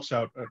that helps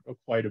out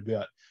quite a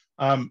bit.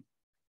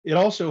 It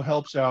also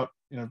helps out,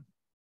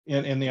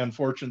 in the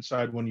unfortunate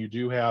side when you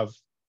do have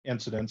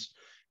incidents,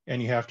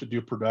 and you have to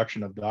do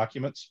production of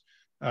documents.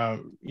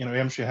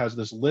 MSHA has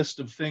this list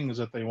of things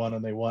that they want,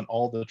 and they want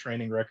all the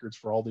training records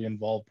for all the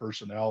involved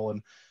personnel,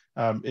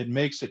 and it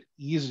makes it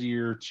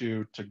easier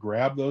to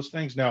grab those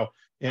things. Now,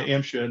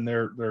 MSHA and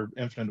their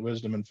infinite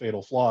wisdom and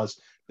fatal flaws,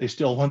 they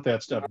still want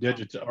that stuff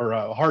digital or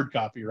hard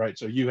copy, right?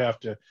 So you have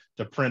to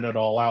print it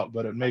all out,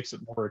 but it makes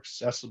it more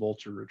accessible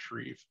to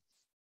retrieve.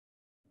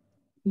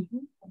 Mm-hmm.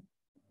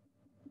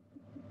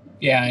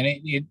 Yeah,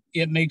 and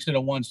it makes it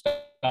a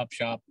one-stop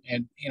shop.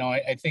 And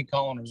I think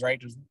Colin was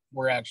right.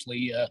 We're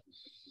actually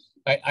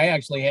I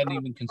actually hadn't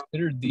even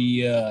considered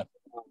the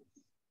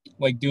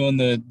like doing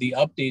the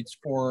updates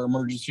for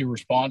emergency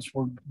response.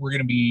 We're going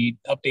to be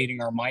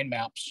updating our mind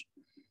maps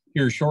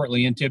here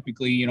shortly, and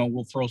typically,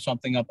 we'll throw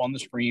something up on the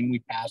screen. We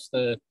pass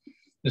the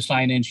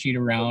sign-in sheet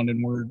around,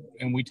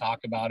 and we talk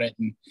about it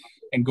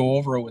and go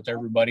over it with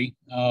everybody.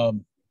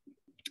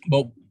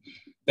 But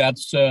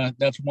that's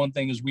one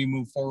thing as we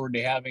move forward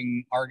to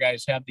having our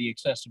guys have the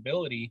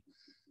accessibility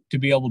to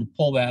be able to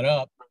pull that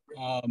up.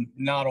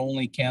 Not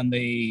only can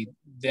they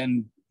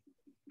then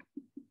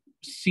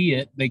see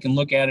it, they can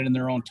look at it in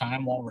their own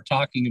time while we're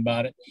talking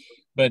about it.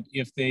 But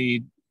if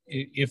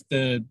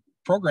the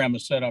program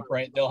is set up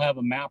right, they'll have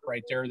a map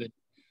right there that,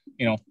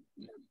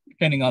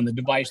 depending on the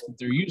device that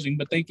they're using,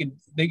 but they could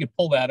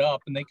pull that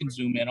up and they can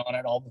zoom in on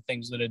it, all the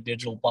things that a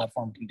digital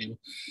platform can do.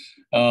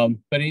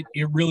 But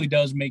it really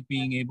does make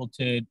being able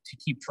to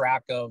keep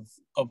track of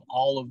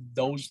all of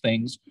those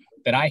things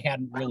that I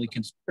hadn't really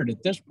considered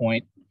at this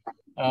point.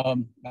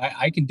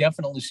 I can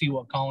definitely see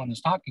what Colin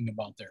is talking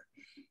about there.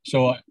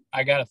 So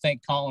I got to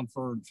thank Colin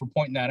for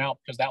pointing that out,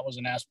 because that was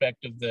an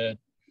aspect of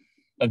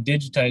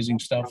digitizing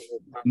stuff,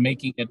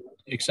 making it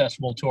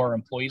accessible to our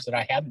employees that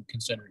I hadn't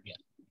considered yet.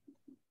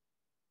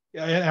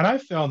 Yeah, and I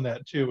found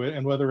that too.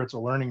 And whether it's a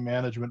learning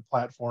management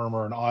platform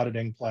or an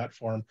auditing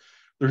platform,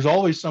 there's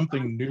always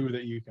something new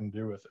that you can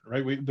do with it,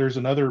 right? There's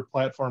another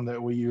platform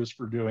that we use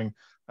for doing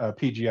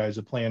PGIs,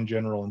 a planned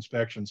general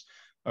inspections.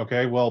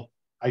 Okay, well,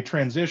 I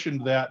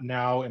transitioned that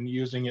now and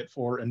using it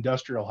for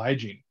industrial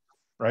hygiene,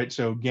 right?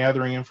 So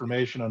gathering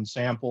information on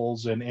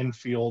samples and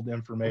in-field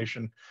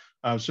information.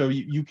 So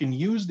you can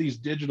use these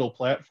digital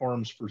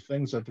platforms for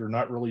things that they're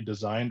not really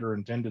designed or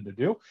intended to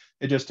do.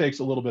 It just takes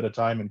a little bit of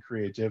time and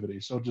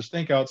creativity. So just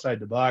think outside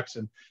the box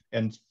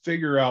and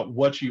figure out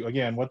what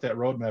that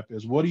roadmap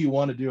is. What do you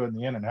want to do in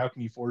the end, and how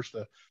can you force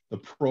the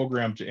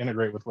program to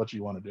integrate with what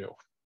you want to do?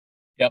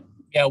 Yep.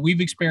 Yeah,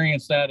 we've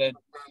experienced that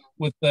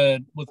with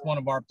one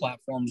of our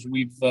platforms.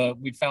 We've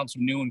found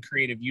some new and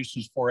creative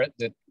uses for it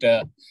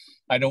that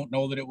I don't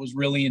know that it was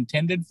really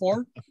intended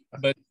for,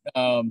 but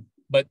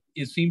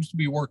it seems to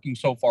be working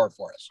so far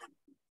for us.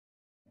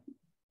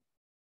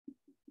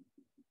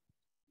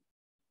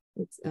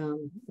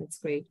 That's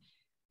great.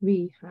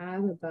 We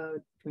have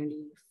about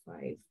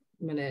 25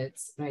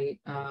 minutes, right?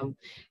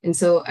 And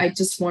so I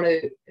just want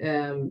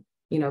to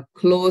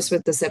close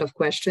with a set of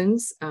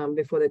questions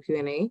before the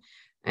Q&A,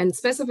 and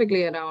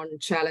specifically around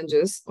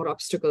challenges or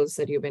obstacles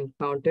that you've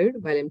encountered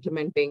while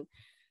implementing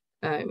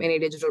any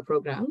digital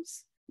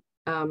programs.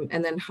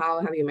 And then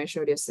how have you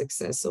measured your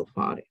success so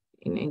far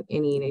in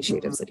any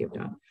initiatives that you've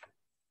done?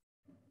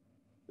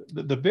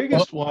 The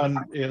biggest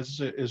one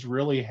is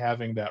really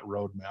having that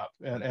roadmap.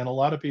 And a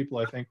lot of people,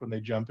 I think, when they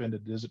jump into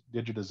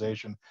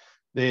digitization,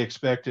 they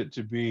expect it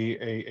to be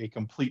a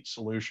complete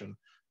solution.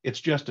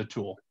 It's just a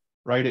tool,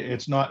 right?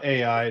 It's not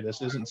AI.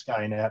 This isn't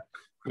Skynet.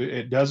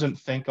 It doesn't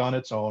think on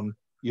its own.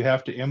 You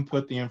have to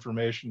input the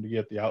information to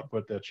get the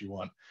output that you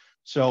want.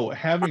 So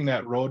having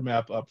that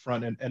roadmap up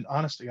front, and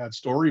honestly, God,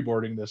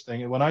 storyboarding this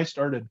thing. And when I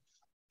started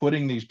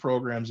putting these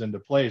programs into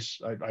place,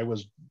 I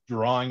was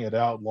drawing it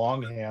out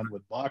longhand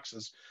with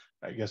boxes.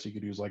 I guess you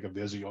could use like a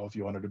Visio if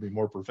you wanted to be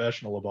more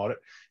professional about it.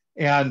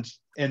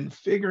 And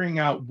figuring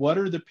out what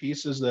are the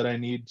pieces that I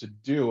need to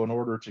do in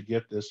order to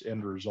get this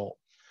end result.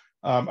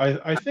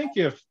 I think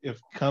if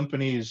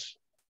companies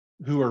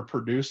who are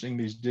producing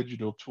these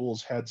digital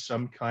tools had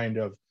some kind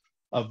of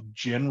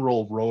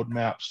general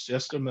roadmap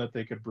system that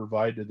they could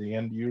provide to the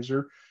end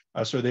user,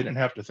 so they didn't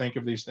have to think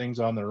of these things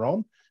on their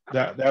own,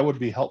 that would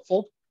be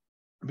helpful.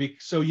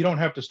 So you don't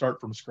have to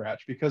start from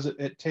scratch, because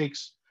it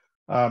takes,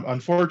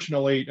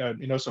 unfortunately,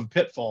 some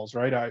pitfalls,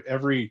 right?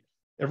 Every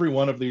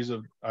one of these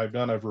I've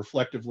done, I've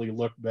reflectively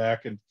looked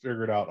back and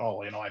figured out,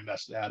 I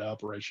messed that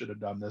up, or I should have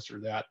done this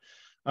or that.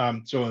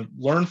 So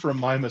learn from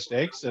my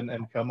mistakes and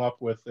come up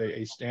with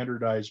a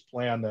standardized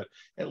plan that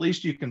at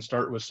least you can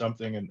start with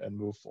something and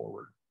move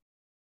forward.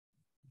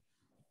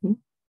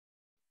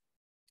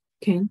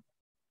 Okay.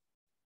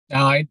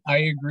 Now, I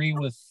agree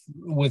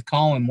with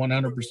Colin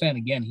 100%.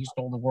 Again, he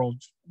stole the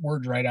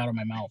words right out of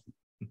my mouth.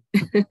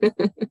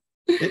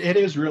 It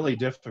is really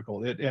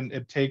difficult, and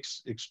it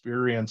takes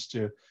experience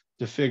to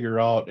figure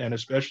out, and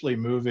especially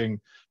moving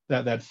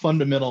that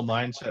fundamental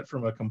mindset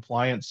from a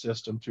compliance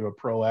system to a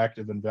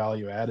proactive and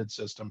value-added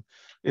system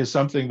is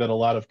something that a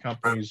lot of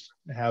companies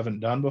haven't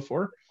done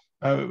before.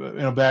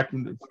 Back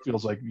when it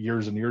feels like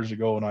years and years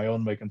ago when I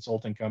owned my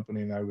consulting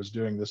company and I was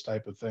doing this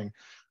type of thing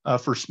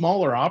for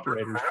smaller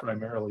operators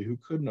primarily who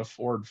couldn't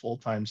afford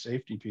full-time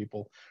safety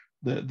people.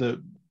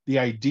 The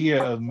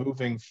idea of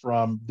moving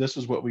from this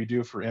is what we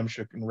do for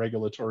MSHA and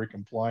regulatory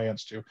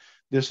compliance to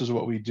this is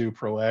what we do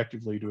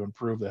proactively to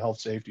improve the health,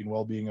 safety, and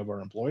well-being of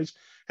our employees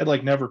had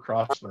like never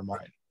crossed their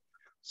mind.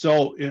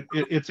 So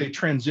it's a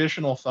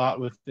transitional thought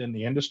within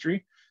the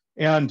industry.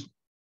 And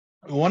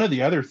one of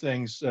the other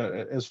things,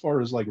 as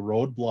far as like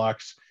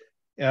roadblocks,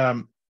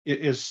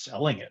 is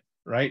selling it,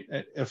 right?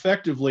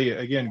 Effectively,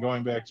 again,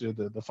 going back to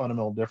the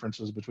fundamental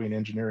differences between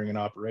engineering and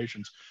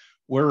operations,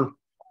 we're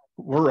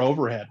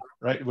overhead,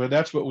 right? Well,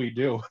 that's what we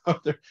do.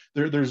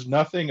 There's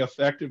nothing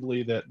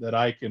effectively that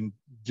I can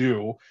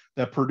do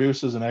that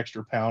produces an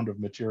extra pound of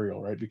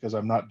material, right? Because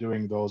I'm not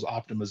doing those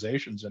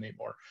optimizations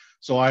anymore.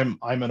 So I'm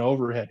an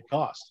overhead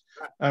cost.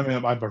 I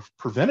mean, I'm a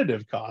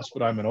preventative cost,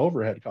 but I'm an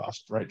overhead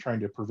cost, right?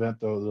 Trying to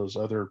prevent those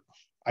other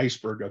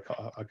iceberg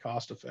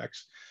cost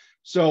effects.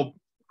 So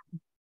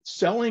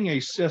selling a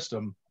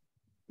system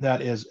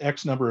that is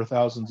X number of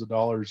thousands of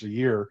dollars a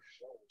year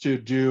to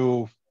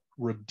do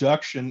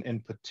reduction in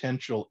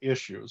potential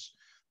issues,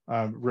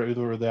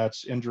 whether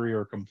that's injury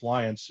or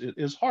compliance, it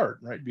is hard,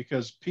 right?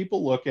 Because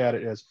people look at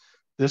it as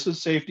this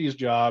is safety's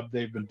job.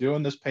 They've been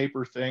doing this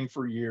paper thing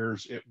for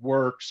years. It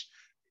works.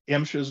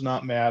 MSHA's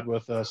not mad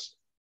with us.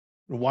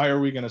 Why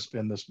are we going to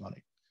spend this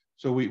money?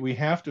 So we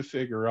have to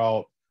figure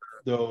out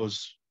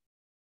those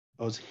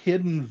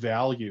hidden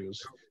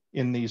values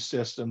in these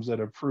systems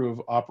that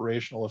improve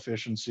operational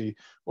efficiency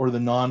or the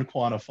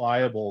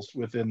non-quantifiables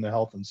within the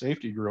health and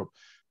safety group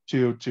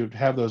to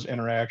have those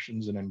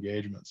interactions and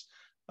engagements.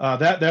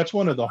 That's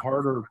one of the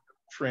harder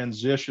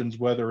transitions,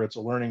 whether it's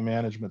a learning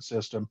management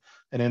system,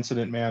 an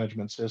incident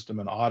management system,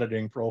 an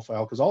auditing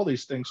profile, because all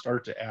these things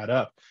start to add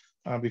up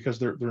because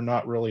they're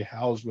not really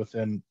housed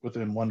within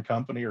one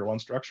company or one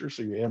structure.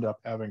 So you end up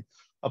having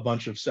a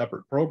bunch of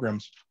separate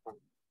programs,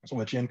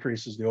 which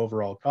increases the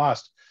overall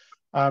cost.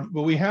 But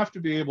we have to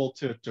be able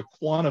to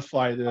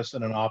quantify this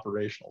in an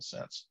operational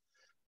sense,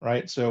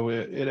 right? So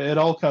it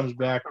all comes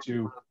back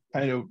to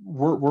kind of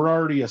we're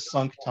already a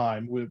sunk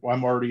time.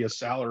 I'm already a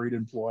salaried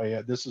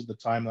employee. This is the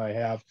time that I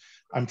have.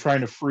 I'm trying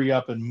to free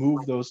up and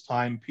move those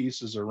time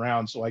pieces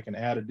around so I can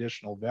add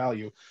additional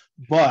value.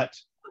 But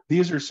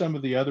these are some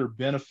of the other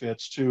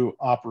benefits to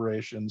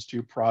operations,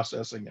 to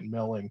processing and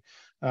milling,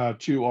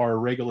 to our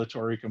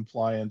regulatory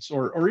compliance,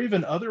 or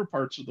even other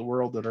parts of the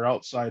world that are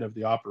outside of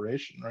the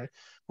operation, right?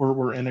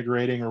 We're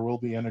integrating or will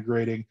be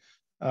integrating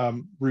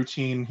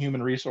routine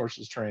human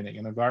resources training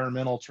and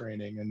environmental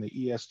training and the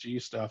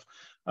ESG stuff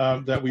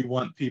that we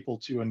want people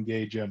to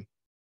engage in.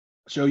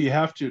 So you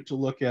have to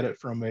look at it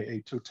from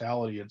a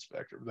totality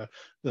perspective,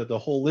 the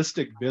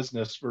holistic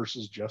business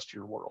versus just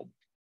your world.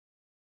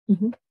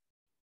 Mm-hmm.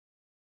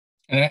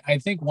 And I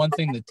think one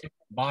thing that ticks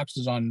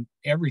boxes on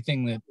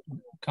everything that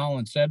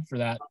Colin said for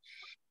that,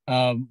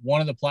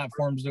 one of the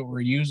platforms that we're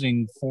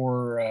using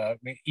for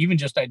even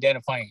just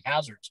identifying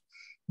hazards,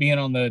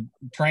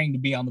 trying to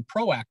be on the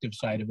proactive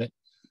side of it,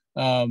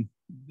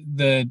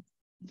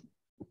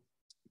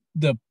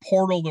 the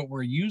portal that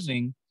we're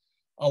using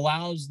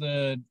allows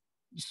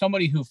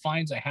somebody who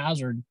finds a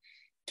hazard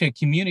to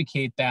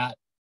communicate that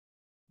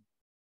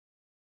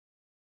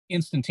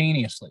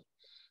instantaneously.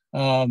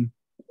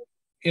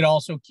 It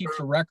also keeps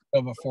a record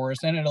of it for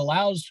us, and it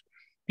allows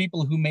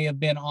people who may have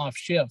been off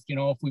shift,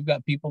 if we've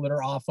got people that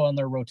are off on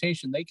their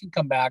rotation, they can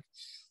come back,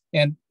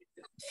 and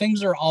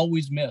things are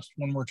always missed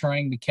when we're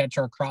trying to catch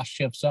our cross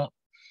shifts up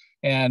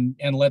and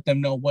let them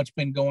know what's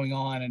been going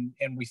on,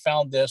 and we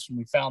found this and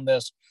we found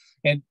this.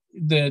 And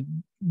the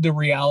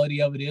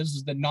reality of it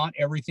is that not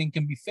everything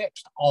can be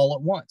fixed all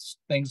at once.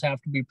 Things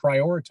have to be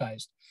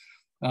prioritized.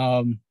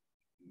 But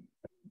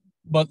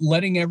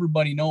letting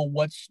everybody know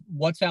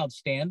what's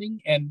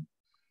outstanding, and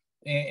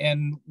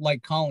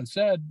like Colin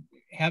said,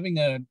 having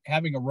a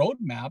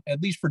roadmap,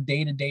 at least for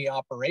day-to-day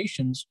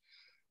operations.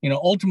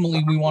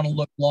 Ultimately we want to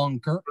look long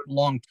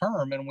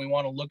term, and we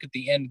want to look at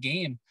the end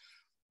game,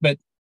 but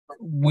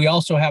we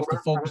also have to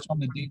focus on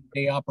the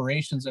day-to-day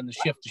operations and the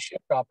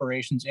shift-to-shift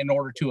operations in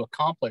order to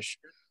accomplish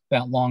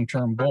that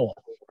long-term goal.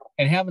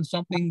 And having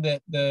something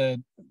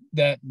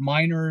that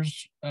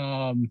miners,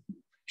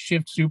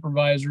 shift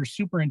supervisors,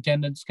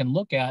 superintendents can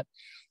look at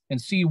and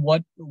see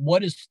what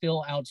is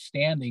still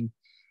outstanding.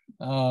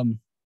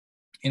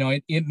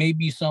 It may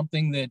be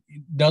something that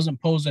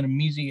doesn't pose an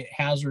immediate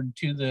hazard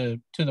to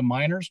the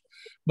miners,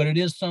 but it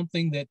is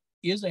something that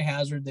is a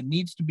hazard that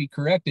needs to be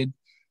corrected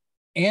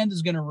and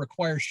is going to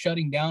require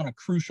shutting down a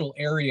crucial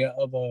area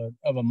of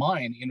a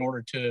mine in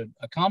order to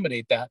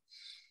accommodate that.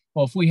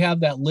 Well, if we have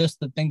that list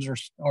that things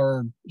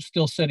are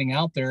still sitting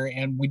out there,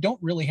 and we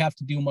don't really have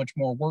to do much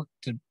more work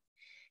to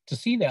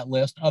see that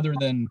list other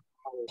than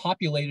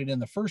populate it in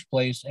the first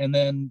place, and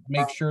then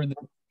make sure that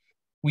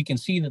we can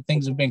see that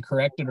things have been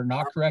corrected or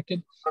not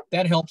corrected,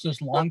 that helps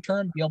us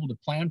long-term be able to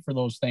plan for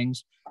those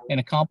things and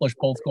accomplish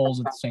both goals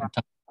at the same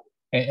time,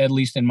 at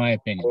least in my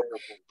opinion.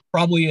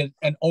 Probably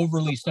an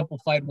overly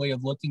simplified way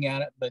of looking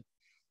at it, but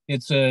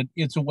it's a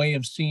way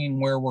of seeing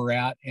where we're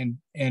at and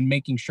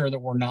making sure that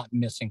we're not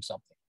missing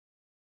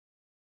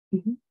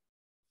something.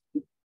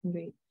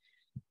 Great.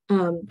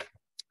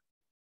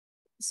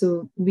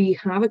 So we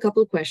have a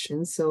couple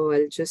questions, so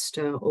I'll just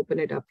open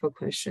it up for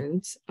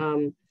questions.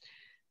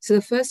 So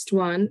the first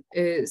one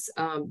is,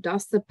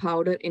 does the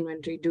powder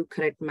inventory do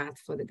correct math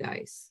for the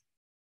guys?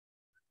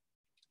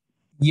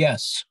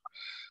 Yes.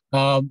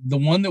 The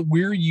one that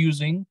we're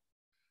using,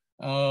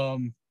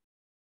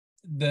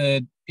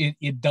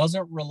 it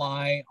doesn't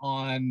rely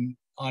on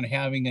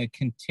having a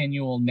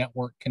continual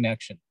network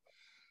connection.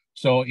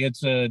 So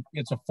it's a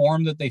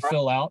form that they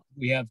fill out.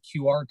 We have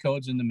QR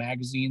codes in the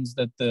magazines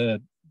that the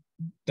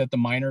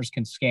miners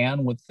can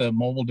scan with the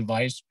mobile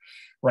device.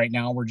 Right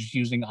now, we're just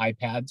using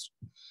iPads.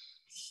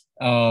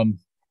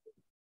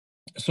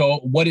 So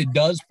what it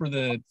does for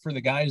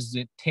the guys is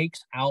it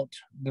takes out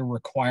the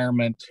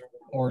requirement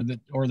or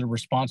the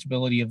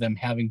responsibility of them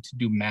having to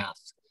do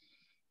math,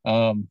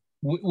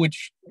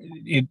 which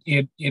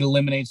it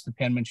eliminates the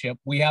penmanship.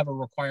 We have a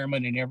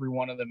requirement in every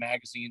one of the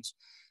magazines.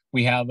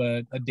 We have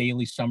a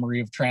daily summary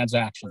of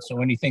transactions.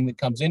 So anything that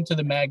comes into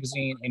the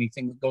magazine,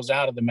 anything that goes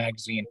out of the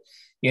magazine,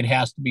 it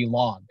has to be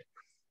logged.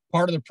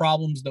 Part of the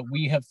problems that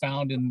we have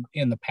found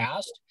in the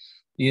past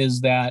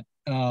is that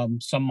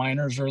some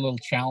miners are a little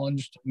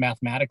challenged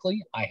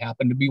mathematically. I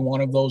happen to be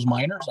one of those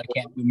miners. I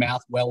can't do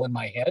math well in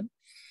my head.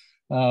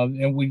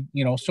 And we,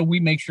 so we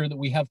make sure that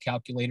we have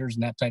calculators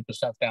and that type of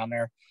stuff down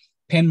there.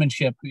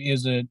 Penmanship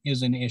is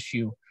an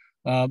issue.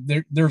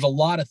 There's a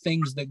lot of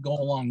things that go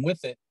along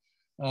with it.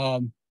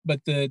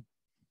 But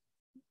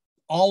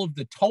all of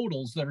the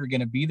totals that are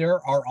going to be there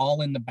are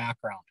all in the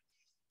background.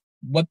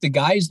 What the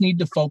guys need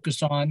to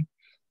focus on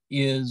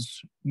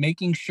is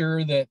making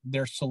sure that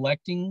they're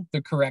selecting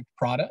the correct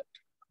product.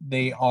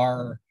 They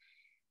are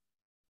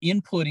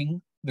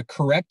inputting the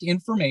correct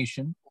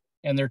information,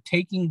 and they're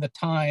taking the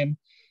time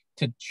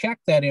to check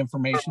that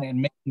information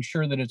and making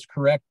sure that it's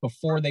correct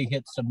before they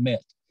hit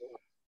submit.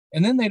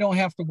 And then they don't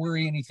have to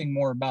worry anything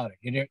more about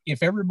it.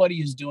 If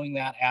everybody is doing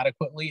that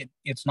adequately,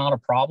 it's not a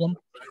problem.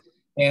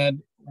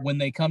 And when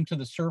they come to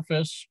the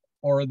surface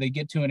or they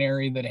get to an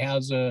area that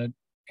has a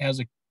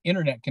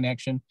internet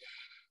connection,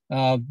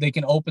 they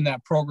can open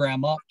that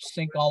program up,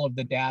 sync all of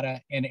the data,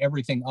 and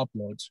everything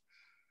uploads.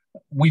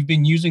 We've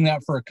been using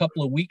that for a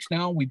couple of weeks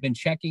now. We've been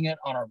checking it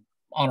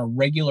on a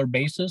regular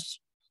basis,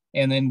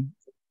 and then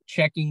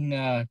checking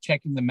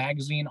the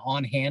magazine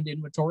on hand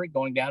inventory,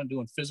 going down and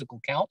doing physical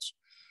counts.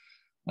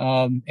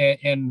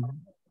 And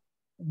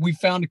we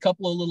found a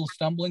couple of little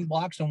stumbling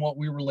blocks, and what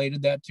we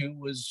related that to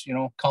was,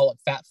 call it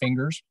fat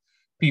fingers.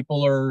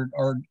 People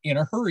are in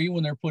a hurry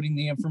when they're putting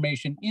the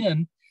information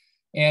in,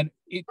 and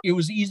it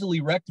was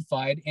easily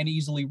rectified and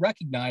easily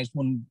recognized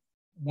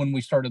when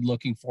we started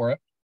looking for it.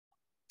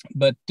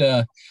 But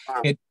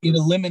it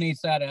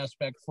eliminates that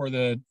aspect for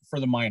the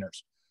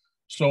miners.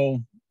 So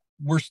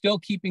we're still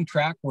keeping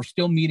track. We're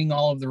still meeting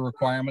all of the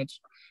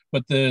requirements,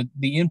 but the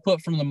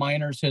input from the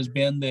miners has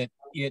been that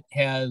it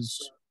has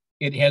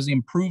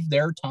improved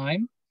their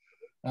time.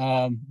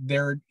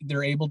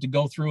 They're able to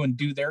go through and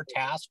do their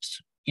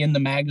tasks in the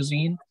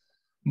magazine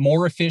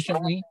more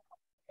efficiently,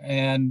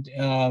 and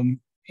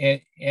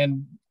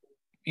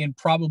in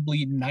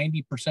probably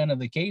 90% of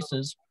the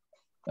cases,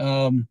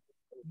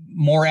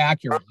 more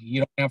accurately. You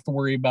don't have to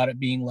worry about it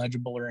being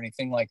legible or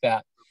anything like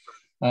that.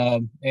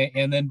 And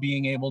then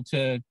being able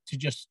to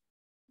just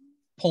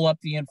pull up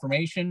the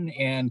information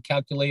and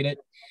calculate it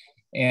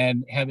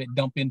and have it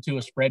dump into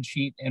a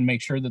spreadsheet and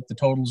make sure that the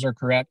totals are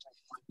correct.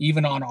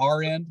 Even on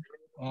our end,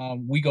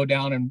 we go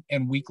down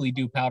and weekly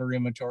do powder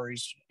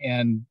inventories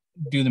and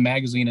do the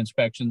magazine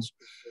inspections.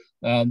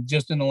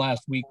 Just in the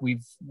last week,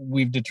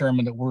 we've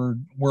determined that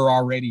we're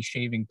already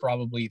shaving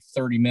probably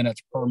 30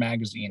 minutes per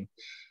magazine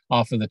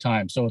off of the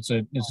time. So it's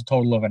a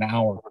total of an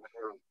hour.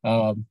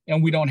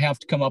 And we don't have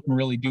to come up and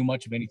really do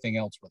much of anything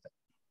else with it.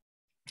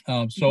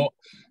 So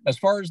as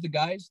far as the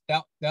guys,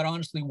 that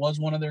honestly was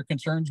one of their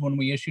concerns when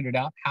we issued it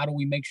out. How do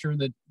we make sure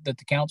that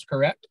the count's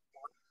correct?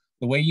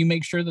 The way you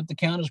make sure that the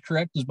count is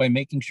correct is by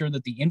making sure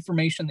that the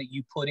information that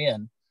you put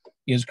in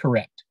is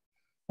correct.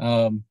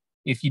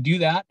 If you do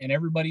that and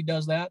everybody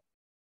does that,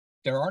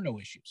 there are no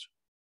issues.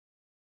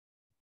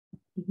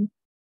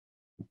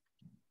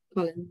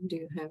 Colin, do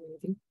you have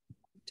anything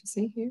to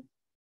say here?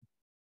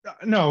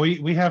 No,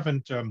 we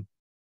haven't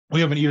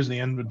used the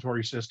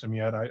inventory system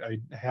yet. I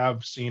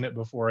have seen it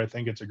before. I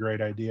think it's a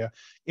great idea.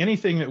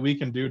 Anything that we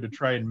can do to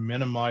try and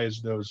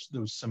minimize those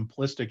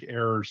simplistic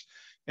errors,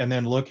 and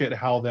then look at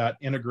how that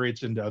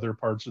integrates into other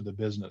parts of the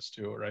business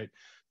too, right?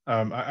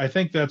 I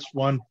think that's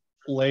one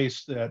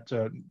place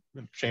that,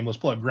 shameless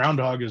plug,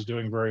 Groundhog is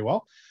doing very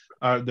well.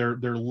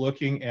 They're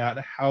looking at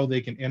how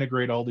they can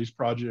integrate all these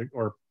project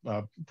or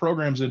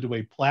programs into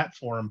a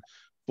platform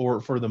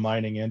for the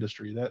mining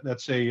industry.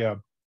 That's a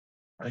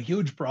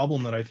huge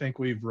problem that I think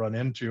we've run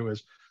into.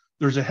 Is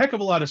there's a heck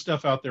of a lot of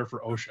stuff out there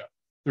for OSHA.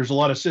 There's a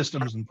lot of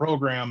systems and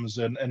programs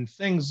and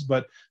things,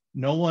 but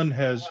no one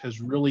has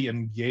really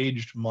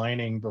engaged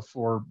mining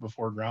before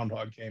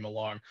Groundhog came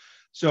along.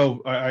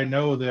 So I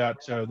know that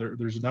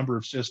there's a number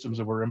of systems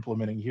that we're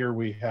implementing here.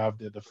 We have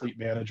the fleet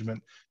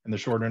management and the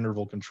short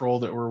interval control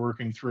that we're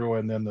working through,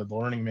 and then the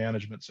learning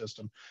management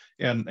system.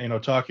 And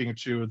talking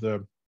to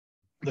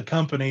the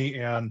company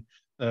and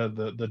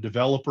the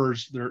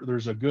developers,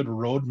 there's a good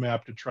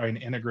roadmap to try and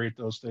integrate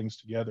those things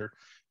together.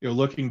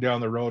 Looking down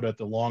the road at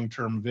the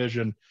long-term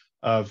vision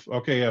of,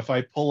 okay, if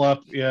I pull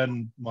up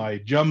in my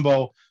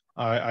jumbo,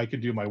 I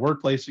could do my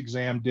workplace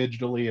exam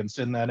digitally and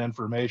send that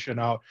information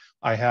out.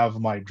 I have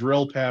my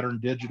drill pattern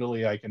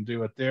digitally. I can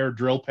do it there.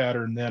 Drill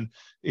pattern, then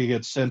it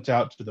gets sent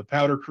out to the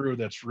powder crew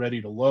that's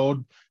ready to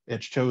load.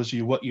 It shows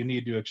you what you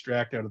need to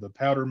extract out of the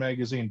powder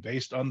magazine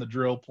based on the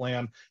drill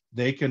plan.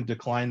 They can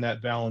decline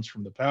that balance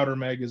from the powder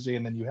magazine.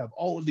 And then you have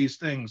all of these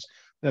things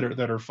that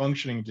are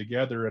functioning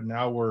together. And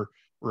now we're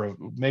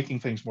making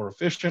things more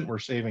efficient, we're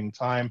saving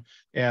time,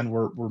 and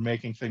we're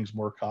making things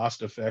more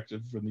cost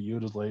effective from the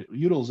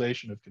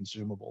utilization of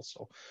consumables.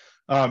 So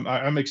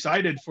I'm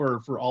excited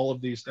for all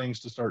of these things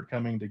to start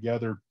coming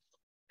together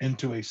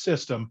into a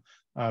system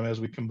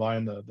as we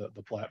combine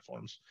the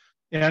platforms.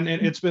 And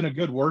it's been a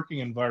good working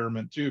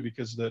environment too,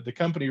 because the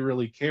company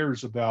really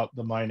cares about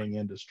the mining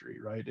industry,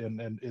 right?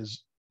 And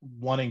is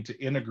wanting to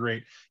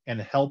integrate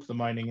and help the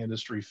mining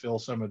industry fill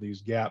some of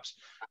these gaps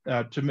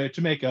to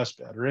make us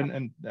better.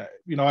 And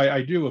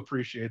I do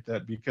appreciate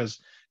that, because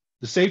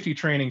the safety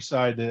training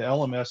side, the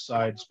LMS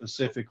side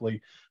specifically,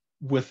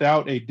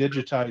 without a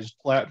digitized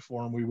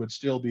platform, we would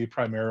still be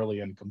primarily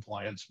in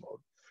compliance mode.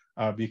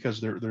 Because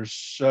there's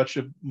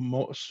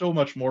so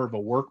much more of a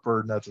work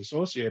burden that's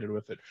associated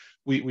with it.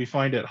 We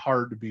find it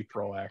hard to be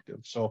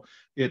proactive. So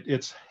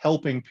it's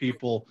helping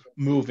people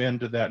move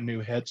into that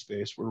new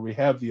headspace where we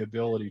have the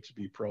ability to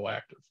be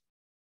proactive.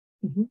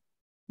 Mm-hmm.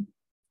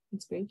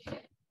 That's great.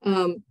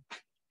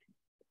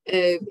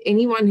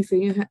 Anyone, if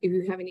you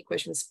have any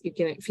questions, you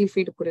can feel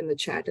free to put in the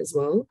chat as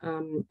well.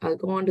 I'll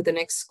go on to the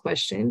next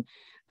question.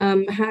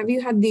 Have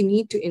you had the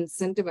need to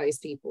incentivize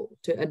people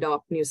to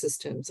adopt new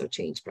systems or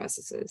change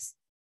processes?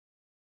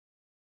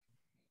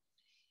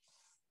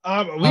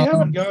 We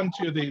haven't gone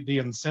to the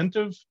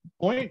incentive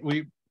point.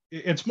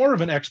 It's more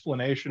of an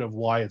explanation of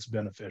why it's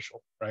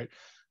beneficial, right?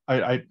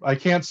 I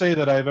can't say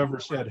that I've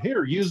ever said,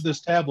 here, use this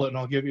tablet and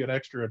I'll give you an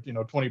extra,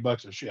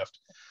 $20 a shift.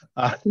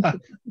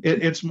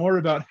 It's more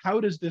about,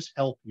 how does this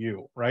help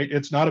you, right?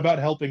 It's not about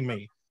helping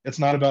me. It's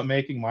not about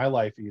making my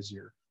life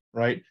easier,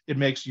 right? It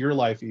makes your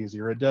life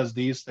easier. It does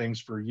these things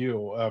for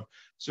you.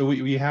 So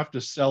we have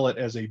to sell it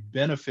as a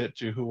benefit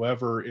to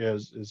whoever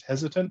is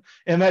hesitant.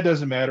 And that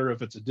doesn't matter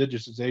if it's a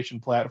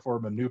digitization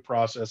platform, a new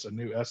process, a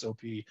new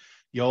SOP.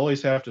 You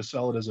always have to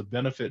sell it as a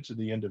benefit to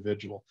the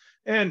individual.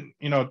 And,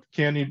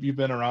 Ken, you've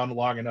been around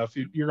long enough.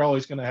 You're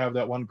always going to have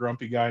that one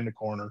grumpy guy in the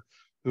corner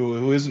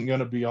who isn't going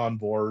to be on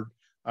board.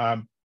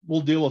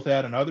 We'll deal with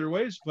that in other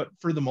ways. But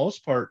for the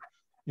most part,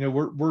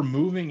 we're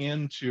moving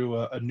into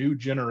a new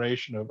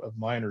generation of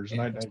miners,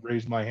 and I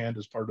raised my hand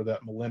as part of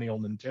that millennial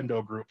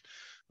Nintendo group.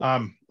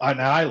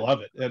 I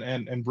love it,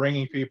 and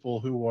bringing people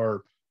who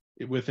are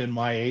within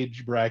my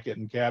age bracket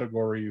and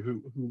category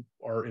who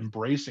are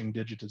embracing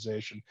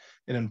digitization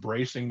and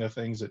embracing the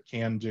things it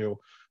can do.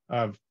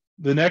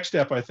 The next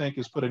step, I think,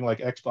 is putting like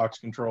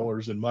Xbox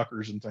controllers and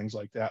muckers and things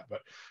like that.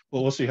 But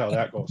we'll see how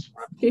that goes.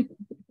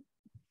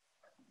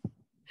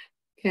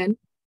 Ken?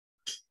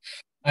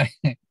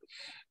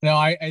 No,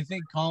 I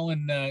think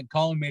Colin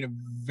made a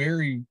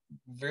very,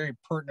 very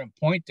pertinent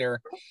point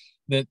there,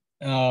 that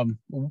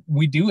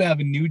we do have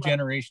a new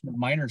generation of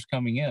miners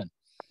coming in.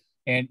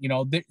 And,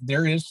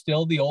 there is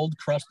still the old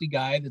crusty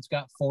guy that's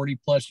got 40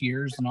 plus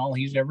years and all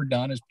he's ever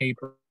done is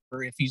paper,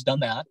 if he's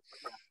done that.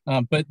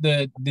 But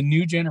the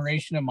new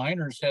generation of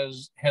miners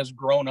has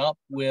grown up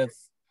with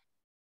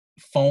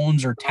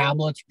phones or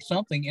tablets or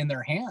something in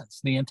their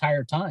hands the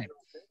entire time.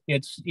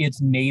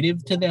 It's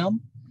native to them.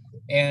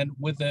 And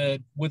with a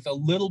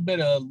little bit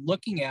of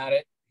looking at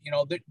it,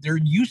 they're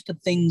used to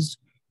things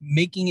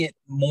making it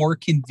more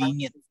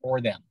convenient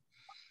for them.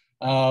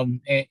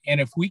 And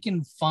if we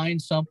can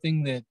find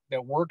something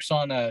that works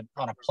on a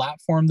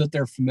platform that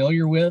they're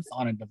familiar with,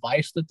 on a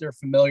device that they're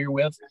familiar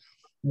with,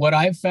 what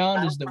I've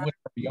found is that with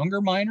younger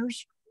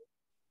miners,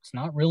 it's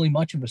not really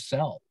much of a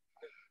sell.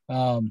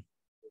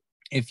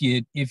 If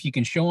you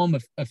can show them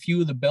a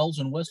few of the bells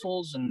and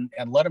whistles and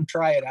let them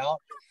try it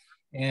out.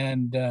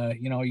 And,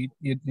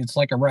 it's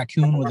like a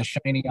raccoon with a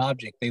shiny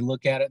object. They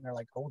look at it and they're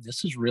like, oh,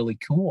 this is really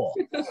cool.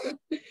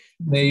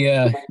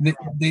 They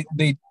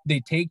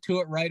take to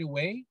it right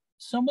away.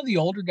 Some of the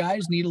older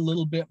guys need a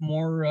little bit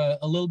more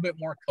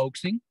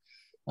coaxing.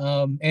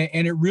 And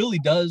it really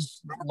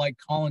does, like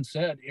Colin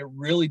said, it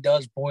really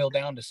does boil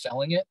down to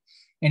selling it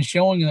and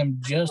showing them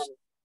just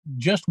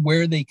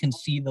where they can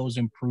see those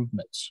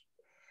improvements.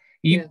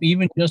 Yeah.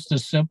 Even just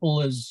as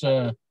simple as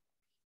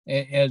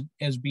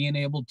being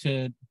able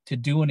to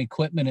do an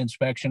equipment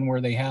inspection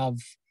where they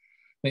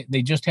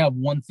just have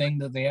one thing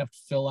that they have to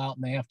fill out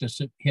and they have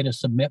to hit a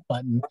submit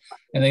button,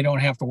 and they don't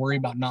have to worry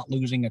about not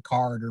losing a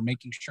card or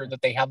making sure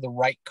that they have the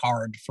right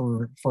card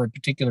for a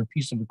particular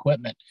piece of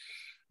equipment.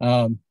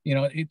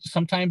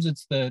 Sometimes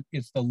it's the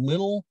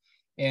little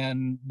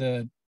and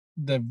the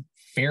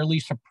fairly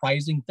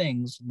surprising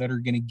things that are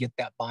going to get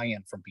that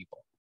buy-in from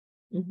people.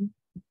 Mm-hmm.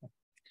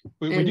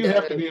 We do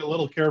have to be a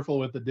little careful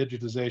with the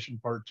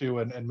digitization part too,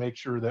 and make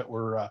sure that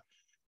we're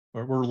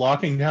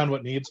locking down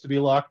what needs to be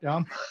locked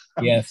down.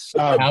 Yes,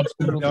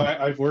 absolutely. You know,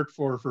 I've worked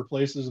for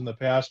places in the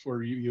past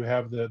where you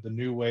have the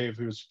new wave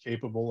who's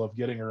capable of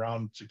getting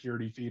around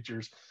security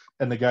features,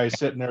 and the guy's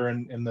sitting there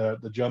in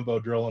the jumbo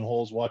drilling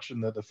holes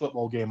watching the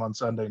football game on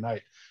Sunday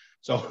night.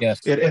 So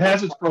yes, it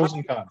has its pros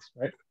and cons,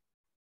 right?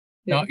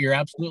 No, you're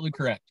absolutely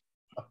correct.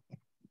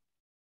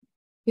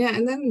 Yeah,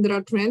 and then there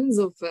are trends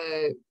of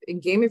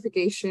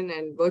gamification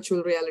and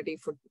virtual reality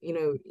for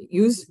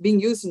being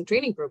used in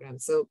training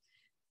programs. So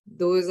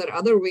those are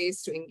other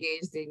ways to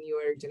engage the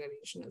newer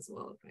generation as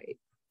well, right?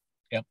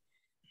 Yep.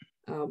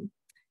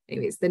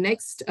 Anyways, the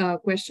next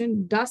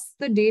question: does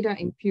the data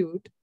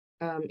input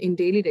in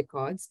daily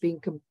records being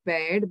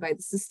compared by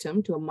the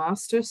system to a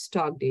master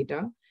stock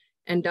data,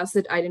 and does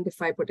it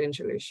identify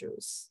potential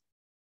issues?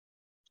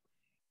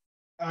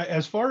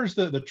 As far as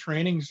the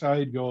training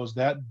side goes,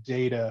 that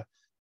data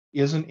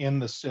isn't in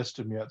the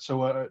system yet.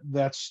 So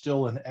that's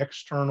still an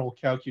external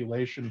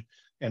calculation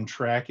and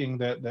tracking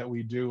that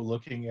we do,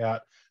 looking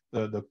at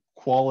the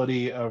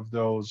quality of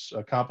those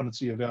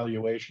competency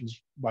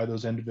evaluations by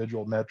those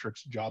individual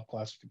metrics, job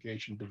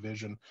classification,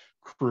 division,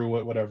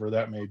 crew, whatever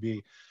that may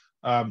be.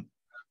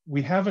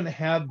 We haven't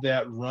had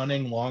that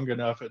running long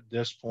enough at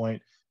this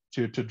point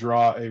to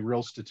draw a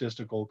real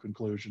statistical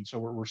conclusion. So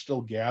we're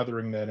still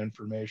gathering that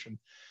information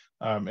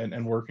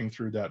and working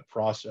through that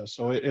process.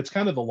 So it's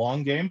kind of the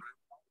long game,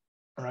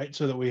 right?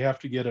 So that we have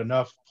to get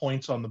enough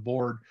points on the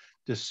board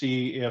to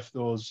see if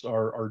those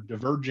are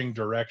diverging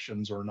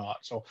directions or not.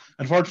 So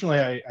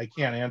unfortunately, I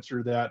can't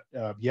answer that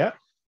yet.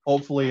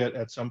 Hopefully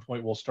at some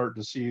point we'll start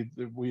to see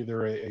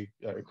either a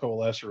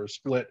coalesce or a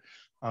split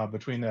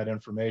between that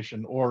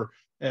information, or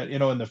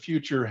in the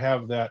future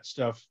have that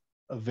stuff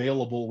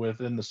available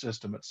within the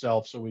system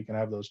itself so we can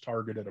have those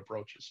targeted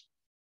approaches.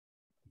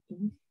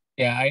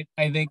 Yeah,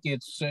 I think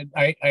it's,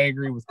 I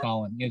agree with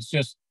Colin. It's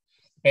just,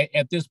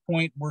 at this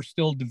point, we're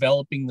still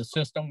developing the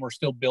system. We're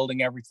still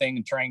building everything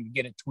and trying to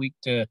get it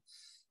tweaked to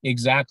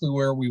exactly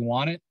where we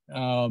want it.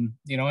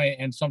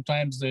 And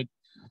sometimes that,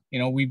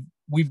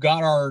 we've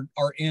got our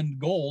end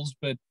goals,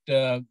 but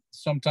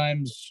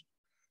sometimes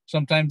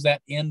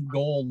that end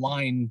goal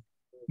line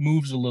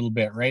moves a little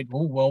bit, right?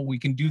 Oh, well, we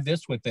can do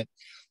this with it.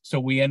 So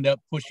we end up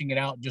pushing it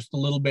out just a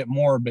little bit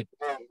more, but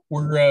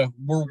we're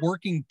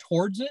working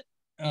towards it.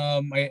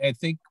 I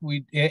think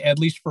at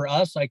least for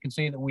us, I can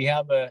say that we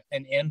have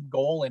an end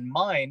goal in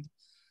mind,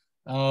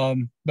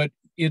 but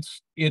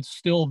it's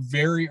still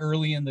very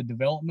early in the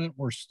development.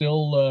 We're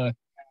still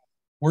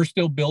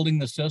building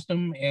the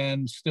system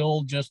and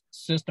still just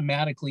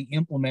systematically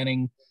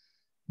implementing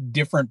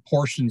different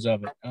portions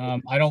of it.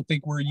 I don't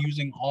think we're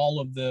using all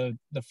of the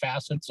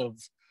facets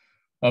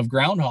of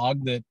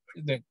Groundhog that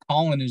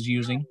Colin is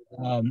using.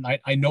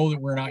 I know that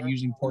we're not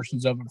using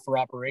portions of it for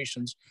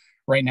operations.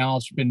 Right now,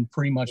 it's been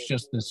pretty much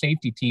just the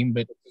safety team,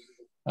 but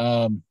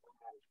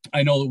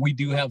I know that we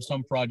do have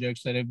some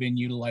projects that have been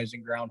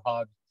utilizing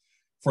Groundhog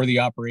for the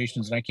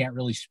operations, and I can't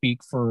really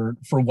speak for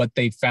what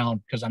they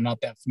found because I'm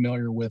not that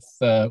familiar with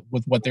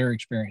what they're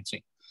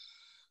experiencing.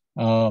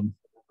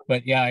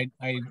 But yeah,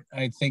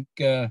 I think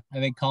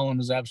Colin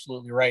is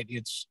absolutely right.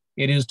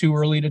 It is too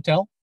early to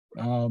tell,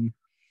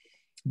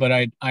 but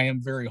I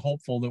am very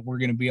hopeful that we're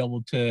going to be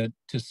able to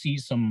see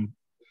some.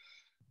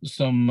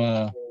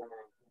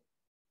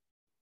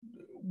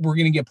 We're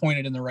going to get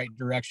pointed in the right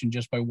direction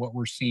just by what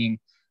we're seeing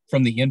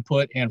from the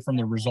input and from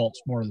the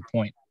results, more to the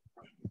point.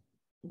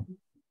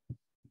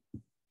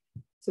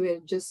 So we're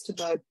just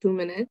about 2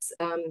 minutes.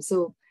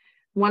 So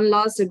one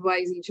last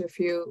advice, each of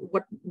you,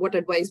 what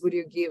advice would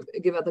you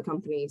give other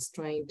companies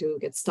trying to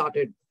get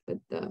started with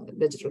the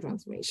digital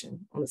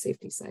transformation on the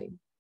safety side?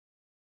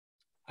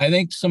 I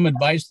think some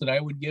advice that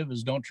I would give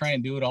is don't try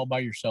and do it all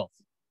by yourself.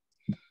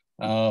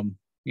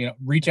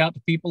 Reach out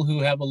to people who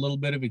have a little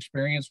bit of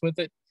experience with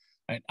it.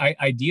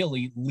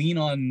 Ideally, lean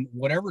on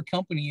whatever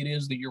company it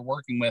is that you're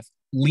working with.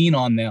 Lean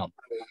on them.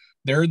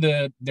 They're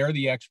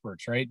the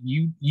experts, right?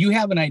 You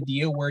have an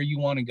idea where you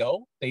want to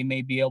go. They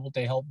may be able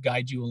to help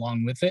guide you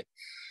along with it.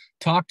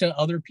 Talk to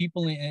other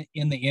people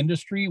in the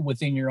industry,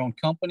 within your own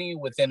company,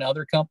 within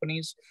other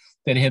companies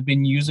that have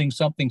been using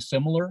something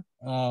similar.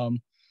 Our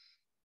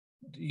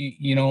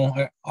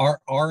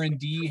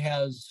R&D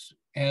has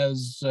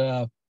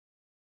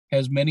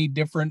many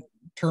different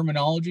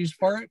terminologies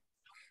for it.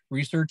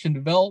 Research and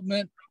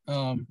development,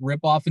 rip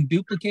off and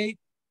duplicate,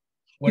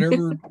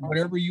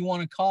 whatever you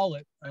want to call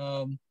it.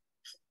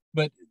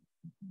 But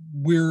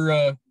we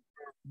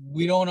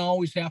don't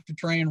always have to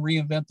try and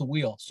reinvent the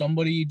wheel.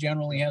 Somebody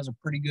generally has a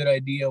pretty good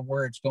idea of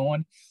where it's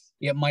going.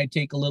 It might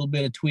take a little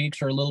bit of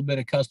tweaks or a little bit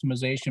of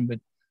customization, but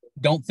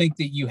don't think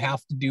that you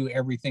have to do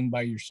everything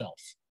by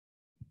yourself.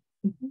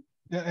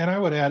 And I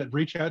would add,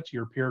 reach out to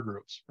your peer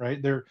groups,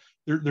 right?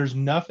 There's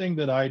nothing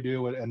that I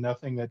do and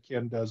nothing that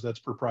Ken does that's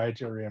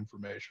proprietary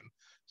information.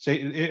 Say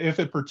if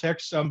it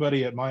protects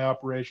somebody at my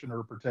operation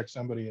or protects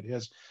somebody at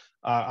his,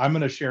 I'm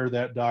going to share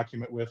that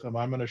document with them.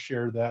 I'm going to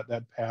share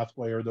that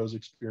pathway or those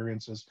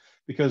experiences,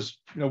 because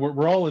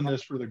we're all in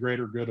this for the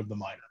greater good of the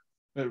miner.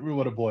 That's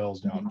what it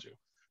boils down to.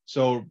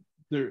 So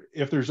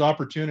if there's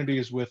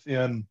opportunities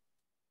within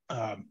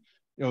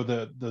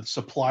the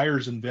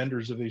suppliers and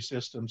vendors of these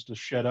systems to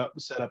set up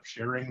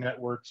sharing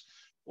networks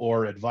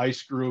or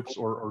advice groups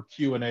or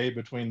Q&A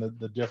between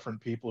the different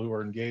people who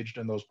are engaged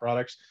in those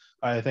products,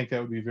 I think that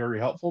would be very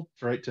helpful,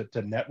 right,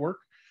 to network.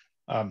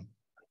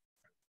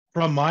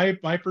 From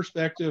my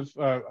perspective,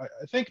 I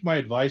think my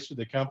advice to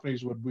the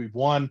companies would be,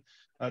 one,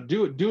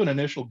 do an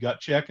initial gut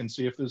check and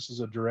see if this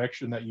is a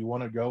direction that you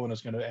want to go and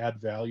is going to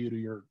add value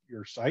to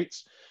your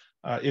sites.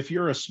 If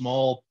you're a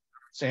small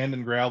sand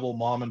and gravel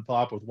mom and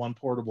pop with one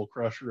portable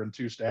crusher and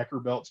 2 stacker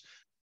belts,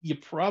 you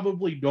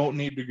probably don't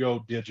need to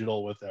go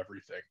digital with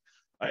everything.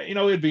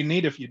 It'd be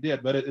neat if you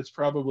did, but it's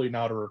probably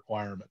not a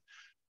requirement.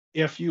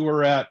 If you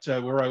were at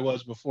where I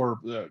was before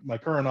my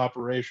current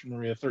operation, where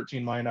we have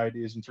 13 mine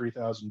IDs and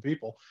 3,000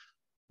 people,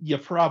 you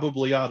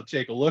probably ought to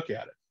take a look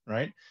at it,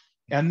 right?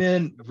 And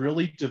then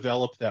really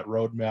develop that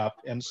roadmap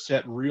and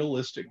set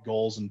realistic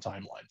goals and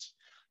timelines.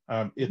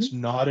 It's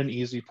not an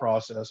easy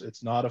process.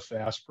 It's not a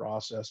fast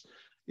process.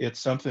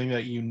 It's something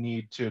that you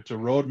need to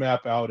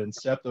roadmap out and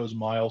set those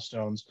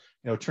milestones,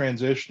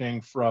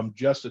 transitioning from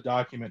just a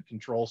document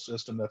control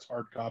system that's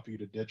hard copy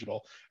to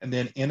digital, and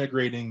then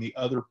integrating the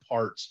other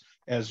parts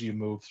as you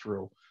move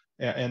through,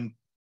 and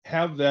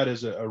have that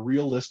as a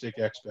realistic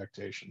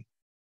expectation.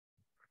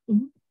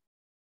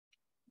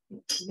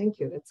 Thank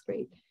you. That's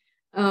great.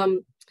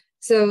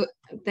 So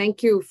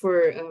thank you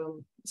for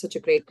such a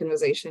great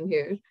conversation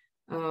here.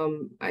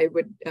 I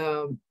would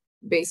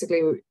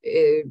basically,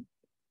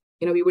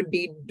 we would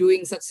be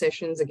doing such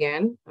sessions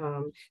again.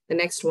 The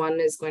next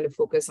one is going to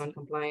focus on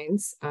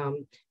compliance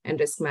and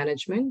risk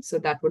management. So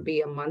that would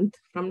be a month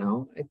from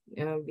now.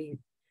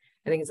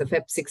 I think it's a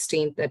Feb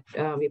 16th that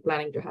we're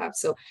planning to have.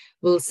 So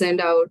we'll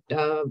send out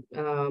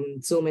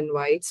Zoom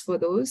invites for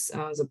those.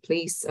 So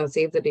please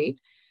save the date.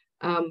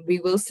 We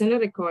will send a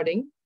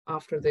recording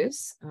after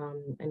this.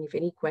 And if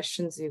any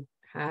questions you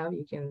have,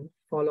 you can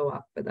follow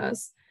up with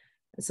us.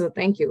 So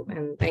thank you.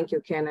 And thank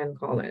you, Ken and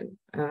Colin.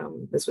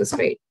 This was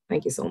great.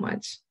 Thank you so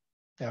much.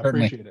 Yeah,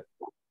 appreciate it.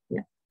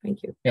 Yeah,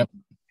 thank you. Yep.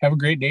 Have a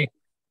great day.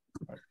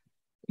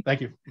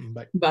 Thank you.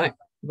 Bye. Bye.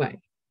 Bye.